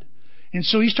 700. And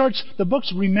so the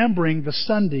book's remembering the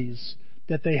Sundays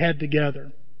that they had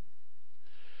together.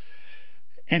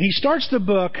 And he starts the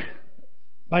book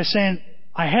by saying,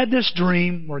 I had this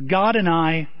dream where God and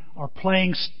I are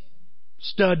playing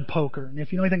stud poker. And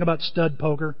if you know anything about stud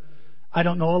poker, I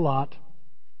don't know a lot.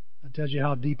 That tells you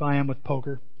how deep I am with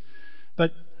poker.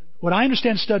 But what I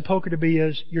understand stud poker to be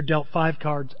is you're dealt 5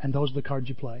 cards, and those are the cards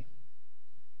you play.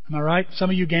 Am I right? Some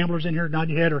of you gamblers in here nod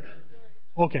your head, or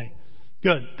okay,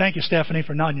 good. Thank you, Stephanie,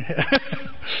 for nodding your head.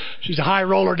 She's a high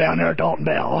roller down there at Dalton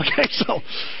Bell. Okay, so,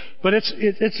 but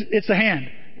it's the hand.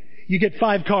 You get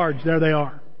 5 cards. There they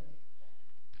are.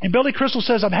 And Billy Crystal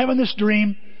says, I'm having this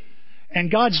dream,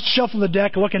 and God's shuffling the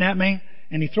deck, looking at me,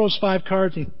 and He throws 5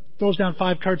 cards. He throws down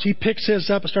 5 cards. He picks his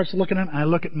up and starts looking at them, and I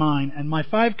look at mine. And my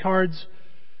 5 cards,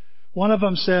 one of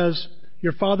them says,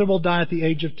 your father will die at the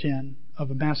age of 10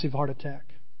 of a massive heart attack.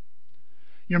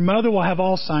 Your mother will have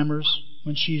Alzheimer's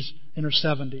when she's in her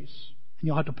 70s, and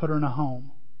you'll have to put her in a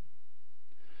home.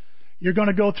 You're going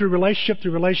to go through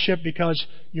relationship because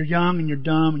you're young and you're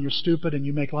dumb and you're stupid and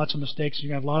you make lots of mistakes and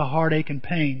you have a lot of heartache and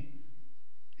pain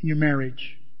in your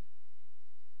marriage.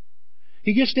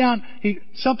 He gets down,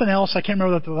 something else, I can't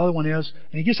remember what the other one is,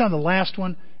 and he gets down to the last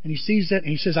one and he sees it and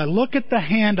he says, I look at the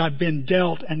hand I've been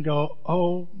dealt and go,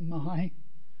 oh my.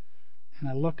 And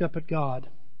I look up at God.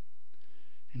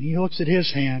 And He looks at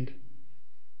his hand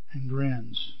and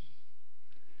grins.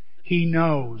 He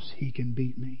knows he can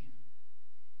beat me.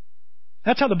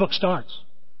 That's how the book starts.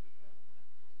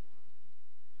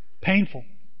 Painful.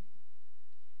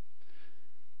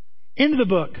 End of the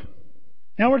book.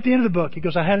 Now we're at the end of the book. He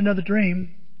goes, I had another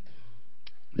dream.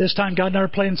 This time God and I are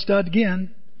playing stud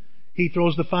again. He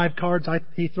throws the 5 cards.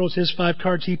 He throws his 5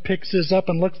 cards. He picks his up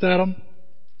and looks at them.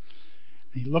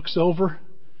 He looks over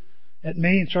at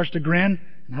me and starts to grin.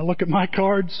 And I look at my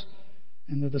cards,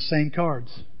 and they're the same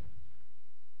cards.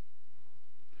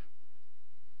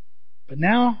 But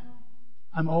now,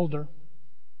 I'm older.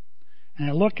 And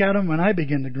I look at them, and I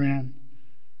begin to grin.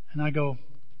 And I go,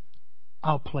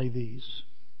 I'll play these.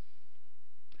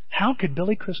 How could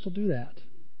Billy Crystal do that?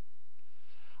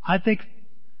 I think,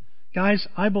 guys,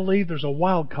 I believe there's a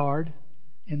wild card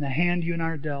in the hand you and I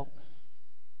are dealt.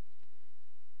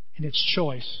 And it's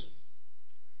choice.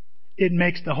 It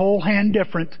makes the whole hand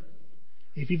different.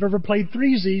 If you've ever played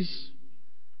threesies,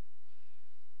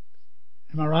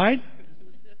 am I right?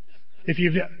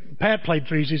 Pat played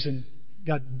threesies and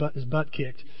got his butt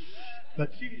kicked.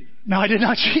 But no, I did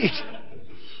not cheat.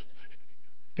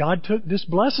 God this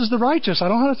blesses the righteous. I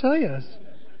don't know how to tell you.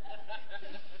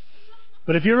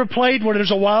 But if you ever played where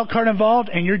there's a wild card involved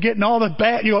and you're getting all the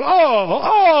bad, you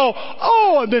go,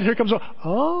 and then here comes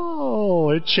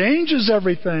it changes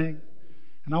everything.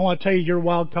 And I want to tell you, your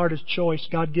wild card is choice.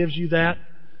 God gives you that,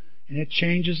 and it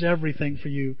changes everything for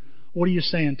you. What are you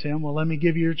saying, Tim? Well, let me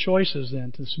give you your choices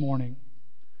then this morning.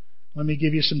 Let me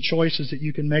give you some choices that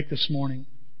you can make this morning.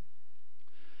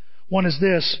 One is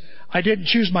this: I didn't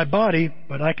choose my body,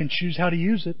 but I can choose how to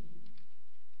use it.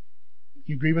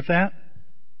 You agree with that?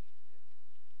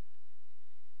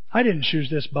 I didn't choose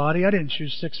this body. I didn't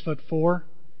choose 6'4"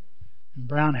 and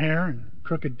brown hair and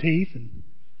crooked teeth and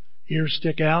ears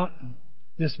stick out and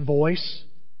this voice.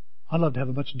 I'd love to have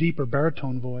a much deeper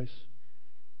baritone voice.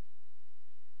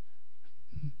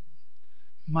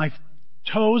 My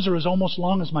toes are as almost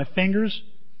long as my fingers.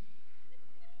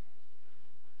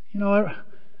 You know,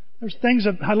 there's things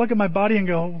that I look at my body and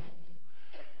go,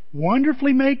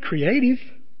 wonderfully made, creative.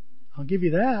 I'll give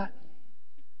you that.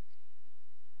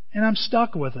 And I'm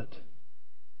stuck with it.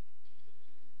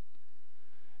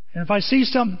 And if I see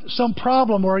some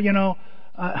problem where,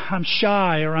 I'm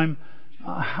shy or I'm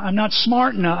not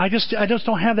smart enough, I just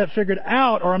don't have that figured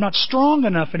out, or I'm not strong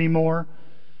enough anymore,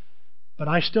 but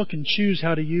I still can choose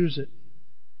how to use it.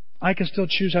 I can still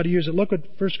choose how to use it. Look what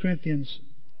 1 Corinthians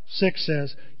 6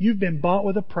 says. You've been bought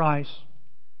with a price.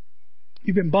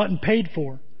 You've been bought and paid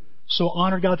for. So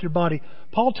honor God with your body.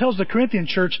 Paul tells the Corinthian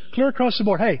church clear across the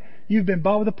board, hey, you've been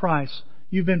bought with a price.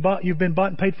 You've been bought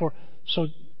and paid for. So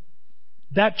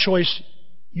that choice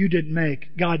you didn't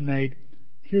make, God made.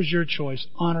 Here's your choice.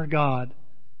 Honor God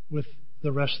with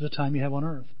the rest of the time you have on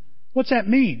earth. What's that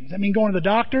mean? Does that mean going to the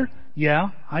doctor? Yeah,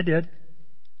 I did.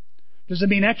 Does it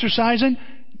mean exercising?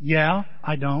 Yeah,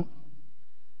 I don't.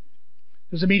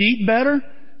 Does it mean eating better?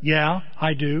 Yeah,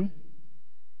 I do.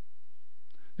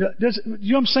 You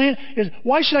know what I'm saying?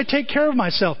 Why should I take care of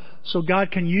myself? So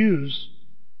God can use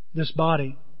this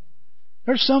body.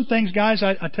 There's some things, guys,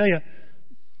 I tell you,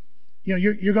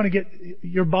 you're going to get,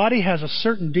 your body has a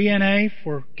certain DNA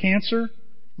for cancer,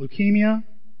 leukemia,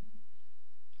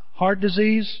 heart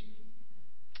disease.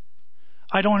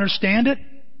 I don't understand it.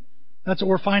 That's what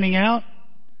we're finding out.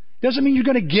 Doesn't mean you're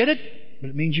going to get it, but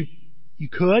it means you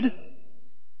could.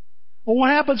 Well, what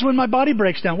happens when my body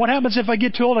breaks down? What happens if I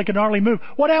get too old I can hardly move?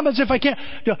 What happens if I can't?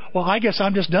 Well, I guess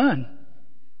I'm just done.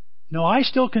 No, I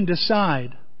still can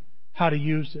decide how to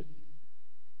use it.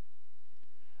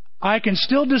 I can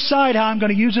still decide how I'm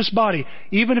going to use this body,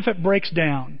 even if it breaks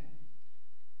down.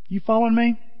 You following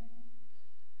me?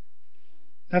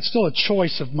 That's still a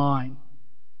choice of mine.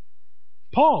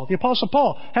 Paul, the Apostle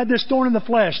Paul, had this thorn in the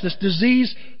flesh, this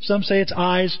disease. Some say it's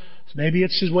eyes. Maybe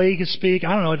it's his way he could speak.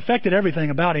 I don't know. It affected everything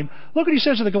about him. Look what he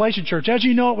says to the Galatian church. As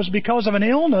you know, it was because of an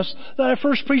illness that I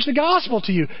first preached the gospel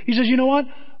to you. He says, you know what?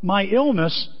 My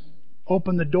illness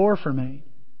opened the door for me.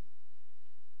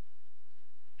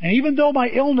 And even though my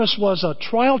illness was a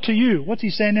trial to you, what's he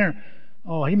saying there?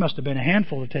 Oh, he must have been a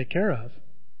handful to take care of.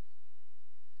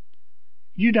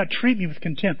 You do not treat me with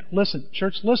contempt. Listen,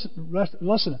 church,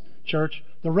 listen, church.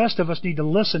 The rest of us need to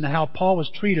listen to how Paul was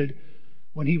treated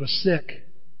when he was sick.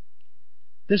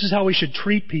 This is how we should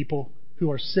treat people who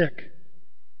are sick.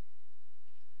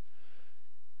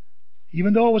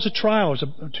 Even though it was a trial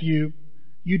to you,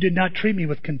 you did not treat me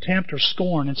with contempt or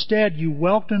scorn. Instead, you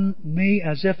welcomed me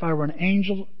as if I were an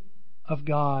angel of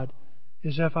God,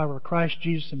 as if I were Christ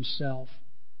Jesus Himself.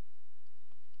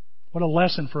 What a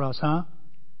lesson for us, huh?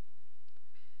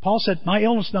 Paul said, my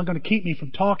illness is not going to keep me from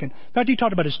talking. In fact, he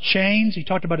talked about his chains. He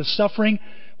talked about his suffering.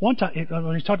 One time,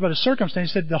 when he talked about his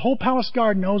circumstance, he said, the whole palace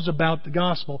guard knows about the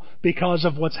gospel because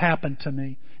of what's happened to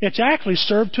me. It's actually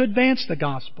served to advance the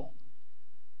gospel.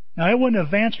 Now, it wouldn't have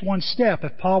advanced one step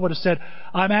if Paul would have said,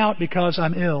 I'm out because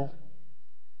I'm ill.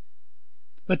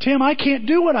 But Tim, I can't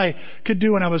do what I could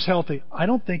do when I was healthy. I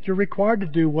don't think you're required to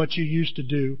do what you used to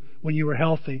do when you were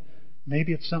healthy.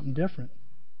 Maybe it's something different.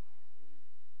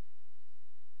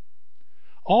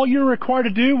 All you're required to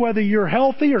do, whether you're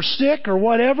healthy or sick or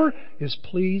whatever, is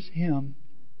please Him.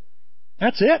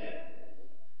 That's it.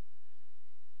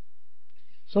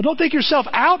 So don't think yourself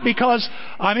out because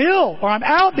I'm ill, or I'm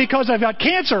out because I've got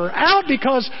cancer, or out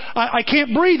because I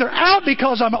can't breathe, or out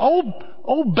because I'm an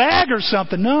old bag or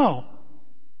something. No.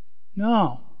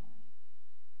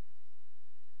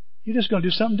 You're just going to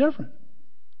do something different.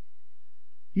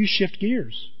 You shift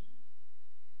gears.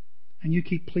 And you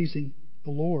keep pleasing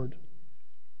the Lord.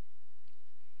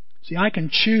 See, I can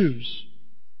choose.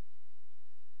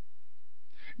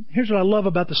 Here's what I love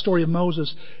about the story of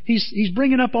Moses. He's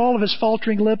bringing up all of his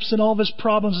faltering lips and all of his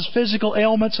problems, his physical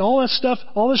ailments, all that stuff,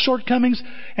 all his shortcomings.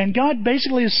 And God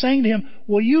basically is saying to him,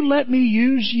 will you let me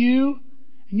use you?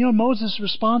 And you know Moses'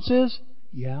 response is,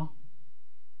 yeah,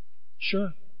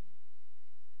 sure.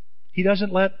 He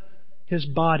doesn't let his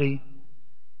body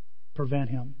prevent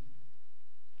him.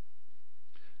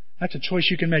 That's a choice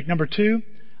you can make. Number 2,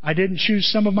 I didn't choose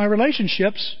some of my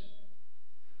relationships,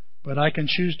 but I can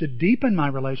choose to deepen my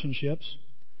relationships.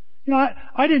 You know,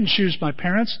 I didn't choose my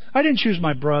parents. I didn't choose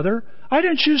my brother. I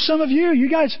didn't choose some of you.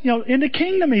 You guys, in the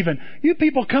kingdom even. You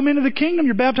people come into the kingdom,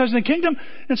 you're baptized in the kingdom,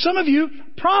 and some of you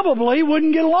probably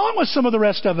wouldn't get along with some of the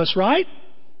rest of us, right?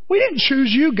 We didn't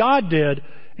choose you, God did.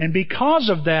 And because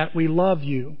of that, we love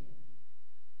you.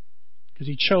 Because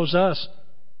He chose us.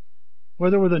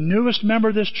 Whether we're the newest member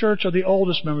of this church or the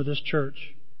oldest member of this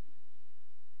church.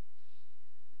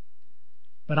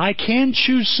 But I can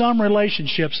choose some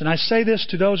relationships, and I say this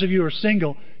to those of you who are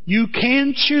single, you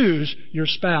can choose your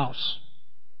spouse.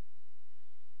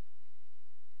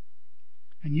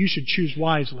 And you should choose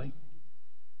wisely.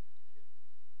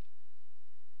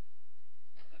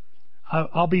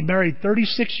 I'll be married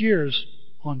 36 years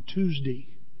on Tuesday.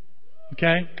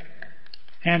 Okay?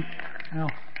 And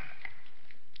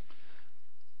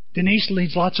Denise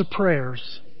needs lots of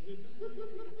prayers.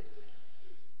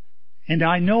 And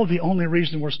I know the only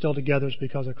reason we're still together is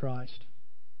because of Christ.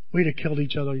 We'd have killed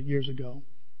each other years ago.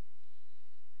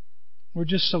 We're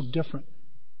just so different.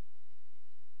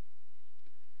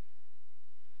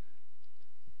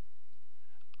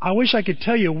 I wish I could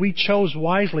tell you we chose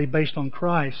wisely based on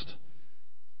Christ.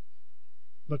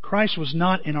 But Christ was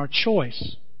not in our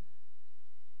choice.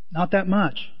 Not that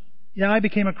much. Yeah, I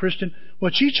became a Christian.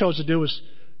 What she chose to do was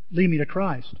lead me to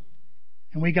Christ.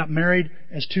 And we got married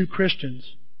as 2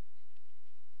 Christians.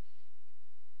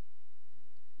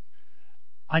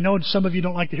 I know some of you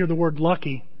don't like to hear the word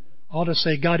lucky. I'll just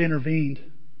say God intervened.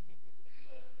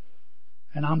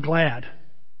 And I'm glad.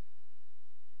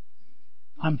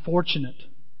 I'm fortunate.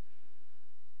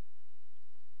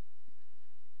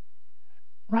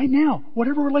 Right now,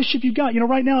 whatever relationship you've got,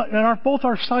 right now, on both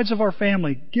our sides of our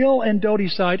family, Gil and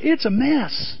Dodie's side, it's a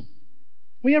mess.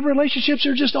 We have relationships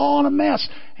that are just all in a mess.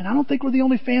 And I don't think we're the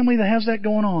only family that has that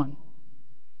going on.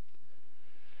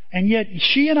 And yet,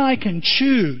 she and I can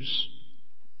choose,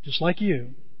 just like you,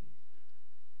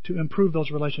 to improve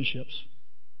those relationships.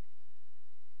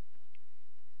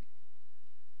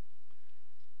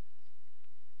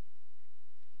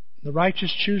 The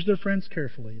righteous choose their friends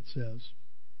carefully, it says.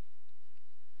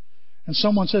 And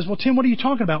someone says, well, Tim, what are you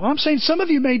talking about? Well, I'm saying some of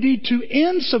you may need to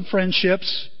end some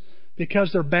friendships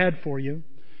because they're bad for you.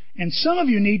 And some of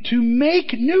you need to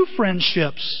make new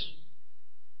friendships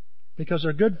because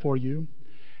they're good for you.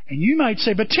 And you might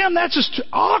say, but Tim, that's just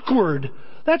awkward.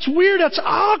 That's weird. That's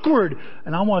awkward.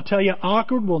 And I want to tell you,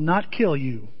 awkward will not kill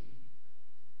you.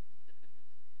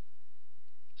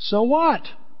 So what?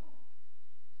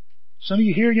 Some of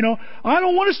you here, I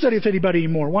don't want to study with anybody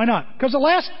anymore. Why not? Because the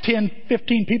last 10,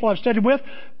 15 people I've studied with,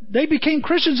 they became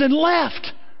Christians and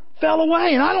left, fell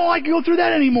away, and I don't like to go through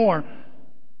that anymore.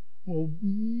 Well,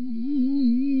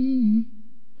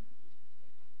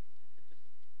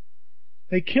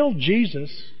 they killed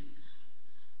Jesus.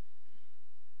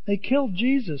 They killed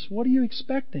Jesus. What are you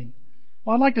expecting?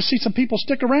 Well, I'd like to see some people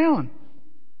stick around.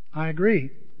 I agree.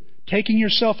 Taking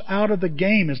yourself out of the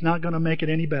game is not going to make it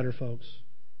any better, folks.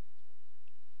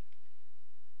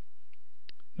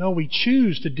 No, we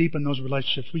choose to deepen those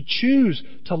relationships. We choose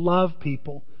to love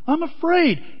people. I'm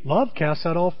afraid. Love casts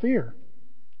out all fear.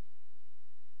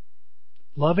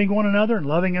 Loving one another and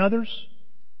loving others.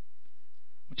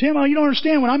 Tim, you don't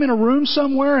understand. When I'm in a room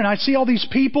somewhere and I see all these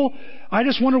people, I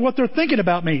just wonder what they're thinking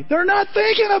about me. They're not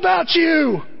thinking about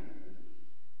you.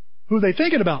 Who are they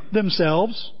thinking about?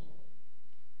 Themselves.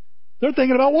 They're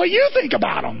thinking about what you think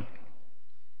about them.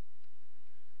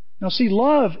 Now see,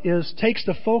 love takes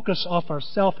the focus off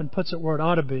ourself and puts it where it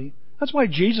ought to be. That's why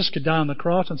Jesus could die on the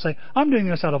cross and say, I'm doing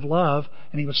this out of love.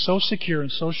 And He was so secure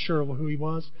and so sure of who He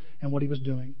was and what He was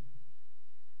doing.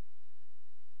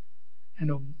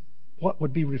 And what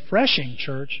would be refreshing,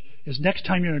 church, is next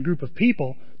time you're in a group of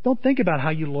people, don't think about how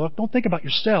you look. Don't think about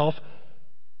yourself.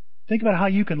 Think about how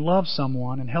you can love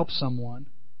someone and help someone.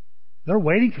 They're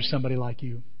waiting for somebody like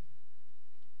you.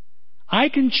 I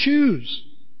can choose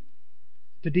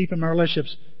to deepen my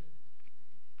relationships.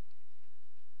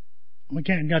 We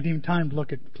can't got even time to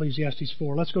look at Ecclesiastes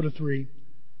 4. Let's go to 3.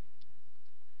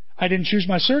 I didn't choose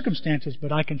my circumstances,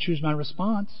 but I can choose my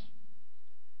response.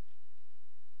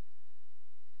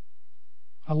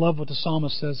 I love what the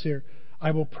psalmist says here.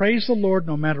 I will praise the Lord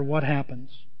no matter what happens.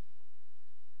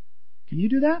 Can you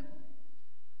do that?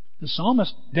 The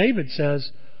psalmist David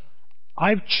says,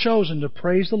 I've chosen to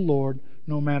praise the Lord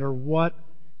no matter what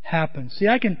happens. See,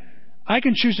 I can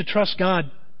choose to trust God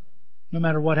no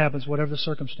matter what happens, whatever the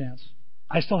circumstance.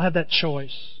 I still have that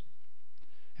choice.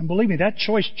 And believe me, that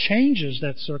choice changes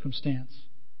that circumstance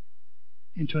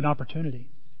into an opportunity.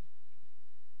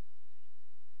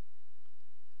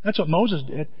 That's what Moses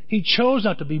did. He chose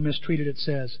not to be mistreated, it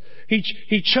says.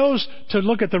 He chose to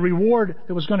look at the reward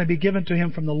that was going to be given to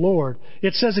him from the Lord.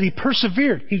 It says that he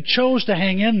persevered. He chose to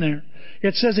hang in there.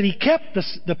 It says that he kept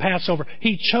the Passover.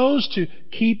 He chose to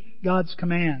keep God's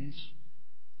commands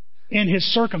in his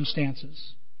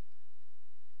circumstances.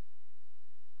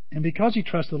 And because he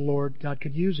trusted the Lord, God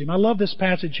could use him. I love this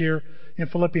passage here in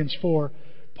Philippians 4.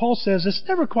 Paul says, it's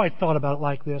never quite thought about it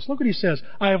like this. Look what he says.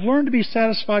 I have learned to be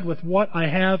satisfied with what I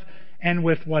have and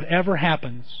with whatever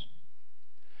happens.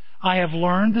 I have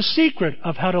learned the secret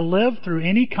of how to live through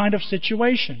any kind of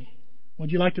situation.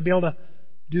 Would you like to be able to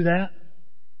do that?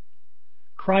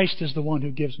 Christ is the one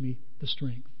who gives me the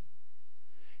strength.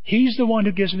 He's the one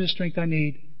who gives me the strength I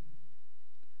need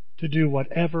to do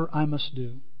whatever I must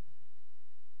do.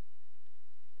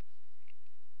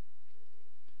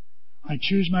 I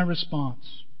choose my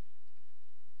response.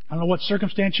 I don't know what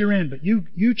circumstance you're in, but you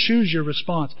choose your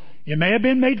response. It may have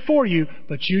been made for you,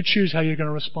 but you choose how you're going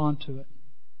to respond to it.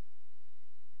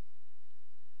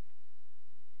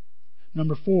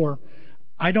 Number 4,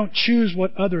 I don't choose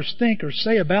what others think or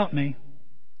say about me.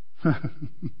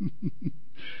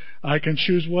 I can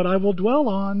choose what I will dwell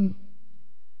on.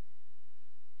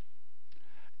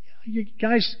 You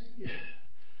guys,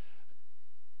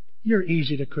 you're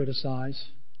easy to criticize.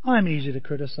 I'm easy to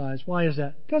criticize. Why is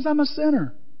that? Because I'm a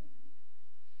sinner.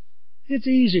 It's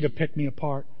easy to pick me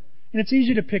apart. And it's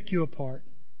easy to pick you apart.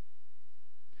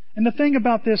 And the thing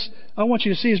about this I want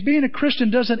you to see is being a Christian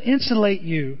doesn't insulate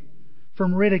you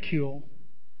from ridicule.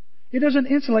 It doesn't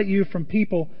insulate you from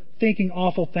people thinking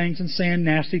awful things and saying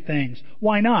nasty things.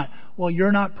 Why not? Well,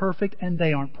 you're not perfect and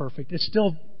they aren't perfect.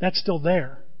 That's still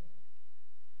there.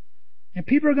 And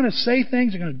people are going to say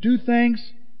things, they're going to do things.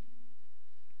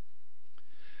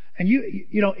 And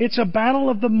you know, it's a battle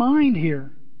of the mind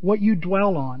here, what you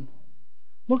dwell on.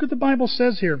 Look what the Bible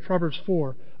says here in Proverbs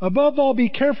 4. Above all, be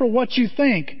careful what you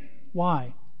think.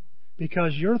 Why?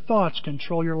 Because your thoughts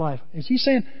control your life. Is he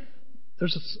saying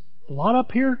there's a lot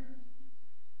up here?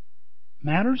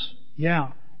 Matters? Yeah.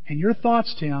 And your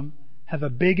thoughts, Tim, have a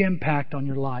big impact on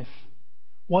your life.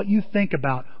 What you think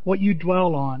about, what you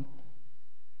dwell on,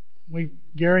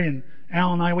 Gary and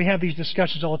Al and I, we have these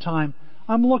discussions all the time.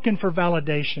 I'm looking for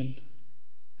validation.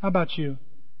 How about you?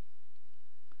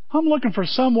 I'm looking for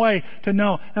some way to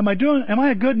know, am I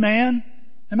a good man?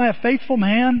 Am I a faithful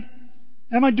man?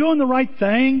 Am I doing the right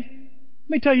thing? Let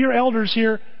me tell you, your elders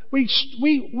here,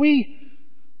 we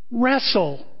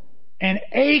wrestle and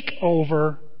ache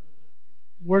over,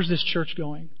 where's this church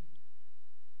going?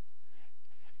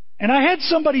 And I had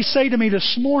somebody say to me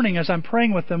this morning as I'm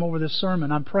praying with them over this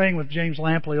sermon, I'm praying with James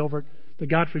Lampley over at the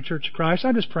Godfrey Church of Christ.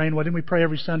 I'm just praying with him. We pray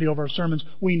every Sunday over our sermons.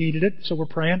 We needed it, so we're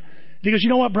praying. And he goes, you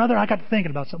know what, brother? I got to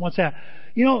thinking about something. What's that?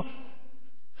 You know,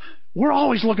 we're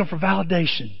always looking for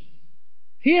validation.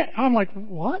 I'm like,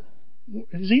 what?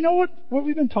 Does he know what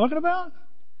we've been talking about?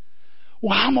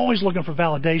 Well, I'm always looking for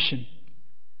validation.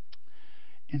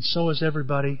 And so is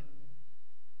everybody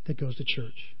that goes to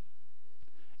church.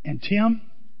 And Tim,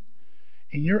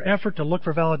 in your effort to look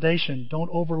for validation, don't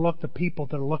overlook the people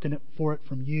that are looking for it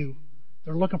from you.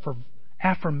 They're looking for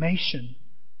affirmation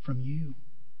from you.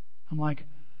 I'm like,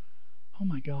 oh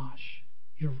my gosh,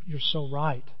 you're so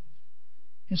right.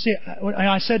 And see,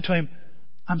 I said to him,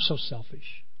 I'm so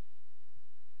selfish.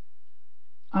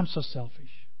 I'm so selfish.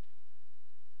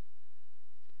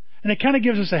 And it kind of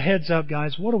gives us a heads up,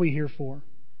 guys. What are we here for?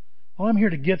 Well, I'm here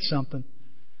to get something.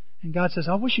 And God says,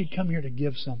 I wish you'd come here to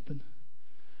give something.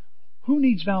 Who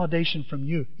needs validation from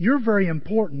you? You're very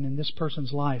important in this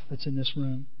person's life that's in this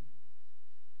room.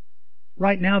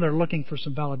 Right now, they're looking for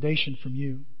some validation from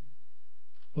you.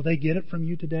 Will they get it from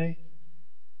you today?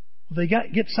 Will they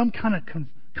get some kind of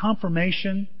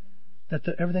confirmation that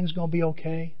everything's going to be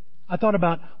okay? I thought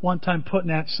about one time putting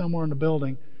that somewhere in the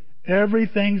building.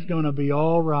 Everything's going to be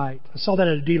all right. I saw that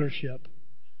at a dealership.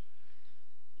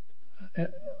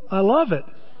 I love it.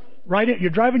 Right? You're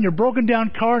driving your broken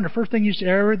down car, and the first thing you say,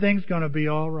 everything's going to be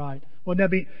all right. Wouldn't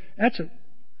that be?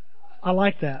 I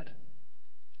like that.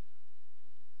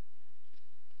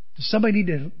 Does somebody need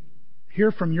to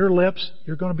hear from your lips,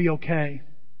 you're going to be okay?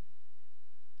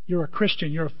 You're a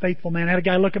Christian. You're a faithful man. I had a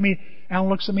guy look at me. Alan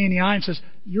looks at me in the eye and says,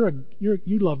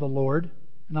 you love the Lord.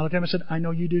 And I looked at him and said, I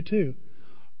know you do too.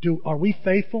 Are we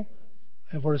faithful?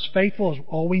 If we're as faithful as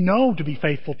all we know to be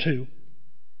faithful to.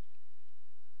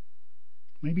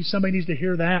 Maybe somebody needs to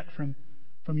hear that from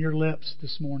your lips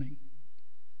this morning.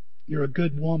 You're a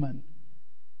good woman.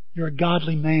 You're a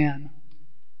godly man.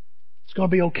 It's going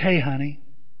to be okay, honey.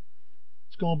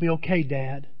 It's going to be okay,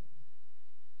 Dad.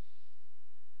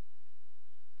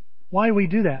 Why do we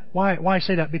do that? Why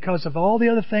say that? Because of all the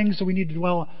other things that we need to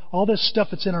dwell on, all this stuff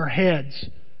that's in our heads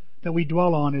that we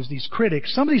dwell on is these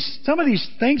critics. Some of these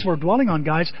things we're dwelling on,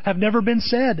 guys, have never been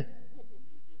said.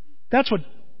 That's what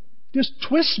just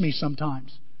twists me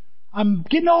sometimes. I'm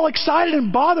getting all excited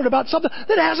and bothered about something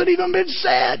that hasn't even been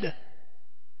said.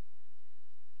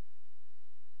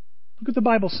 Look what the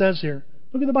Bible says here.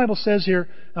 Look what the Bible says here,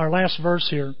 our last verse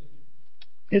here.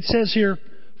 It says here,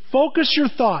 focus your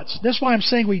thoughts. That's why I'm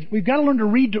saying we've got to learn to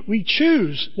read. We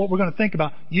choose what we're going to think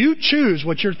about. You choose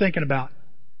what you're thinking about.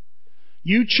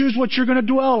 You choose what you're going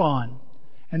to dwell on.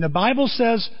 And the Bible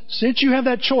says, since you have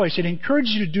that choice, it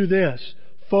encourages you to do this.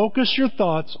 Focus your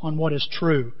thoughts on what is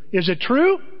true. Is it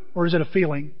true or is it a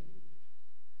feeling?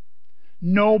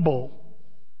 Noble.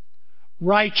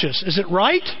 Righteous. Is it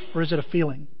right or is it a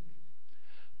feeling?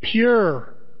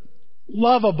 Pure.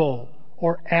 Lovable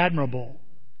or admirable.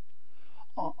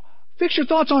 Fix your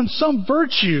thoughts on some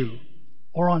virtue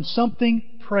or on something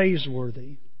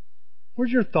praiseworthy.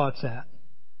 Where's your thoughts at?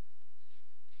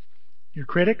 Your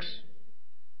critics?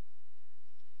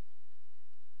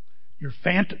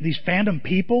 These phantom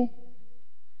people?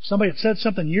 Somebody that said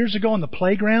something years ago on the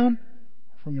playground?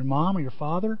 From your mom or your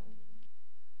father?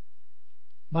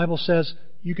 The Bible says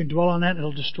you can dwell on that and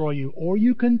it'll destroy you. Or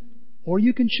you can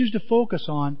choose to focus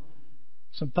on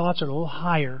some thoughts that are a little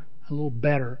higher, a little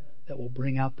better, that will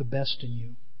bring out the best in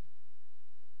you.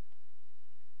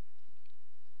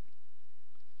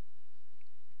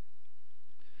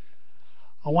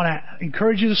 I want to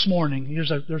encourage you this morning.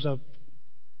 There's a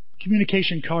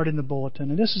communication card in the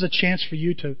bulletin, and this is a chance for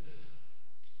you to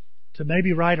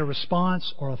maybe write a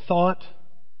response or a thought,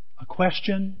 a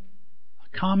question,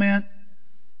 a comment,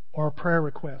 or a prayer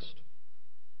request.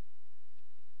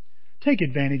 Take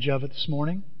advantage of it this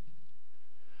morning.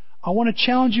 I want to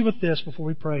challenge you with this before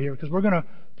we pray here, because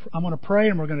I'm going to pray,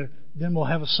 and then we'll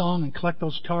have a song and collect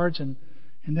those cards, and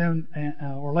then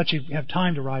or let you have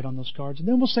time to write on those cards, and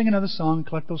then we'll sing another song and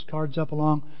collect those cards up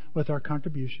along with our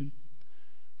contribution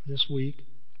for this week.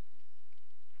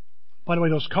 By the way,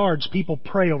 those cards, people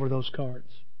pray over those cards.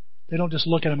 They don't just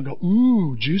look at them and go,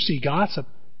 "Ooh, juicy gossip."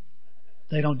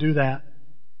 They don't do that.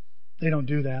 They don't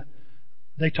do that.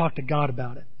 They talk to God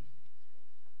about it.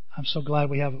 I'm so glad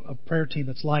we have a prayer team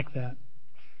that's like that.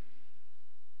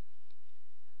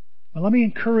 But let me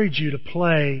encourage you to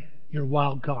play your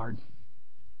wild card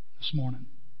this morning.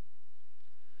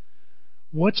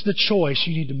 What's the choice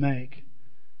you need to make?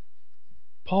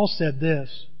 Paul said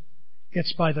this,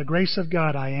 it's by the grace of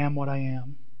God I am what I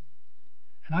am.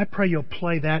 And I pray you'll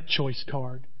play that choice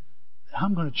card.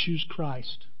 I'm going to choose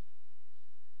Christ.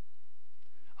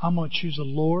 I'm going to choose the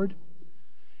Lord.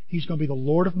 He's going to be the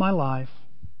Lord of my life.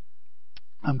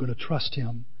 I'm going to trust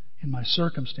Him in my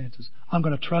circumstances. I'm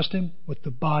going to trust Him with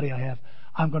the body I have.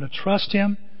 I'm going to trust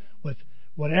Him with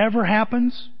whatever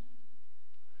happens.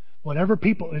 Whatever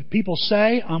people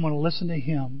say, I'm going to listen to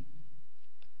Him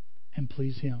and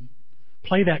please Him.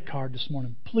 Play that card this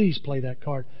morning. Please play that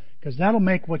card, because that'll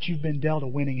make what you've been dealt a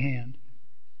winning hand.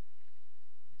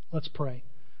 Let's pray.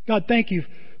 God, thank You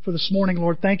for this morning,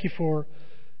 Lord. Thank You for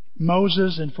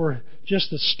Moses and for just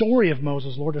the story of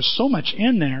Moses, Lord. There's so much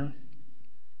in there.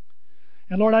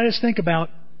 And Lord, I just think about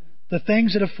the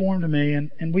things that have formed me,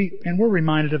 and we're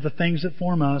reminded of the things that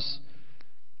form us,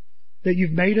 that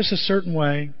You've made us a certain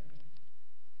way,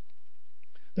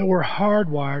 that we're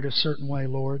hardwired a certain way,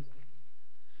 Lord.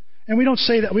 And we don't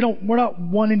say that, we're not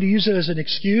wanting to use it as an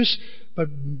excuse, but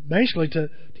basically to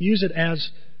use it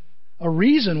as a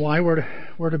reason why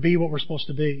we're to be what we're supposed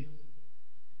to be.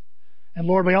 And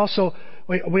Lord, we also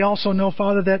know,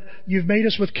 Father, that You've made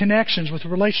us with connections, with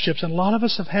relationships. And a lot of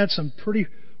us have had some pretty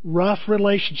rough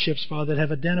relationships, Father, that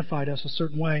have identified us a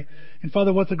certain way. And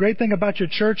Father, what the great thing about Your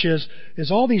church is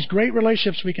all these great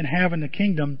relationships we can have in the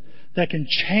kingdom that can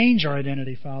change our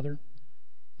identity, Father.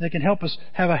 That can help us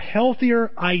have a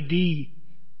healthier ID.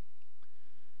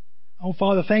 Oh,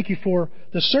 Father, thank You for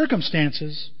the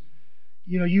circumstances.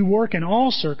 You work in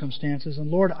all circumstances. And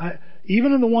Lord,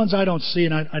 even in the ones I don't see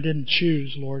and I didn't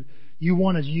choose, Lord, You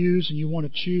want to use and You want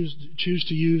to choose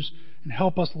to use. And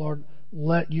help us, Lord,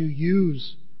 let You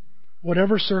use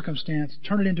whatever circumstance.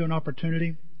 Turn it into an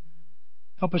opportunity.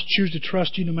 Help us choose to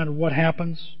trust You no matter what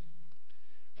happens.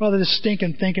 Father, this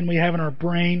stinking thinking we have in our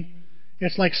brain,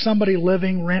 it's like somebody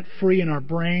living rent-free in our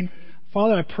brain.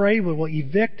 Father, I pray we will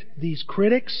evict these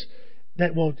critics,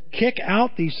 that will kick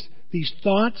out these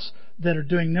thoughts that are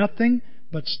doing nothing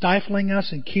but stifling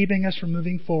us and keeping us from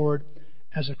moving forward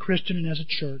as a Christian and as a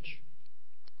church.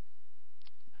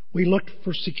 We look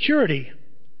for security.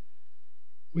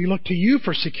 We look to You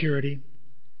for security.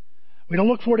 We don't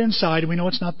look for it inside. We know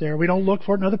it's not there. We don't look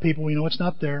for it in other people. We know it's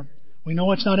not there. We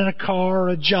know it's not in a car or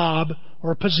a job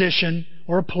or a position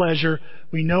or a pleasure.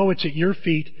 We know it's at Your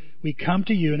feet. We come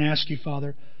to You and ask You,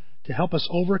 Father, to help us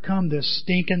overcome this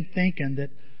stinking thinking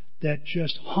that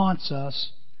just haunts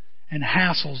us and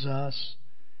hassles us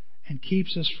and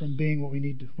keeps us from being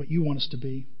what You want us to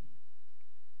be.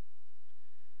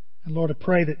 And Lord, I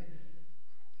pray that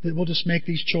we'll just make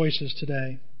these choices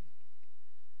today.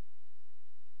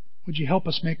 Would You help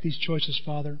us make these choices,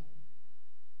 Father?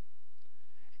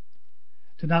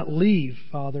 To not leave,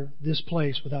 Father, this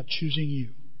place without choosing You.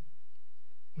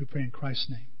 We pray in Christ's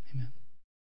name. Amen.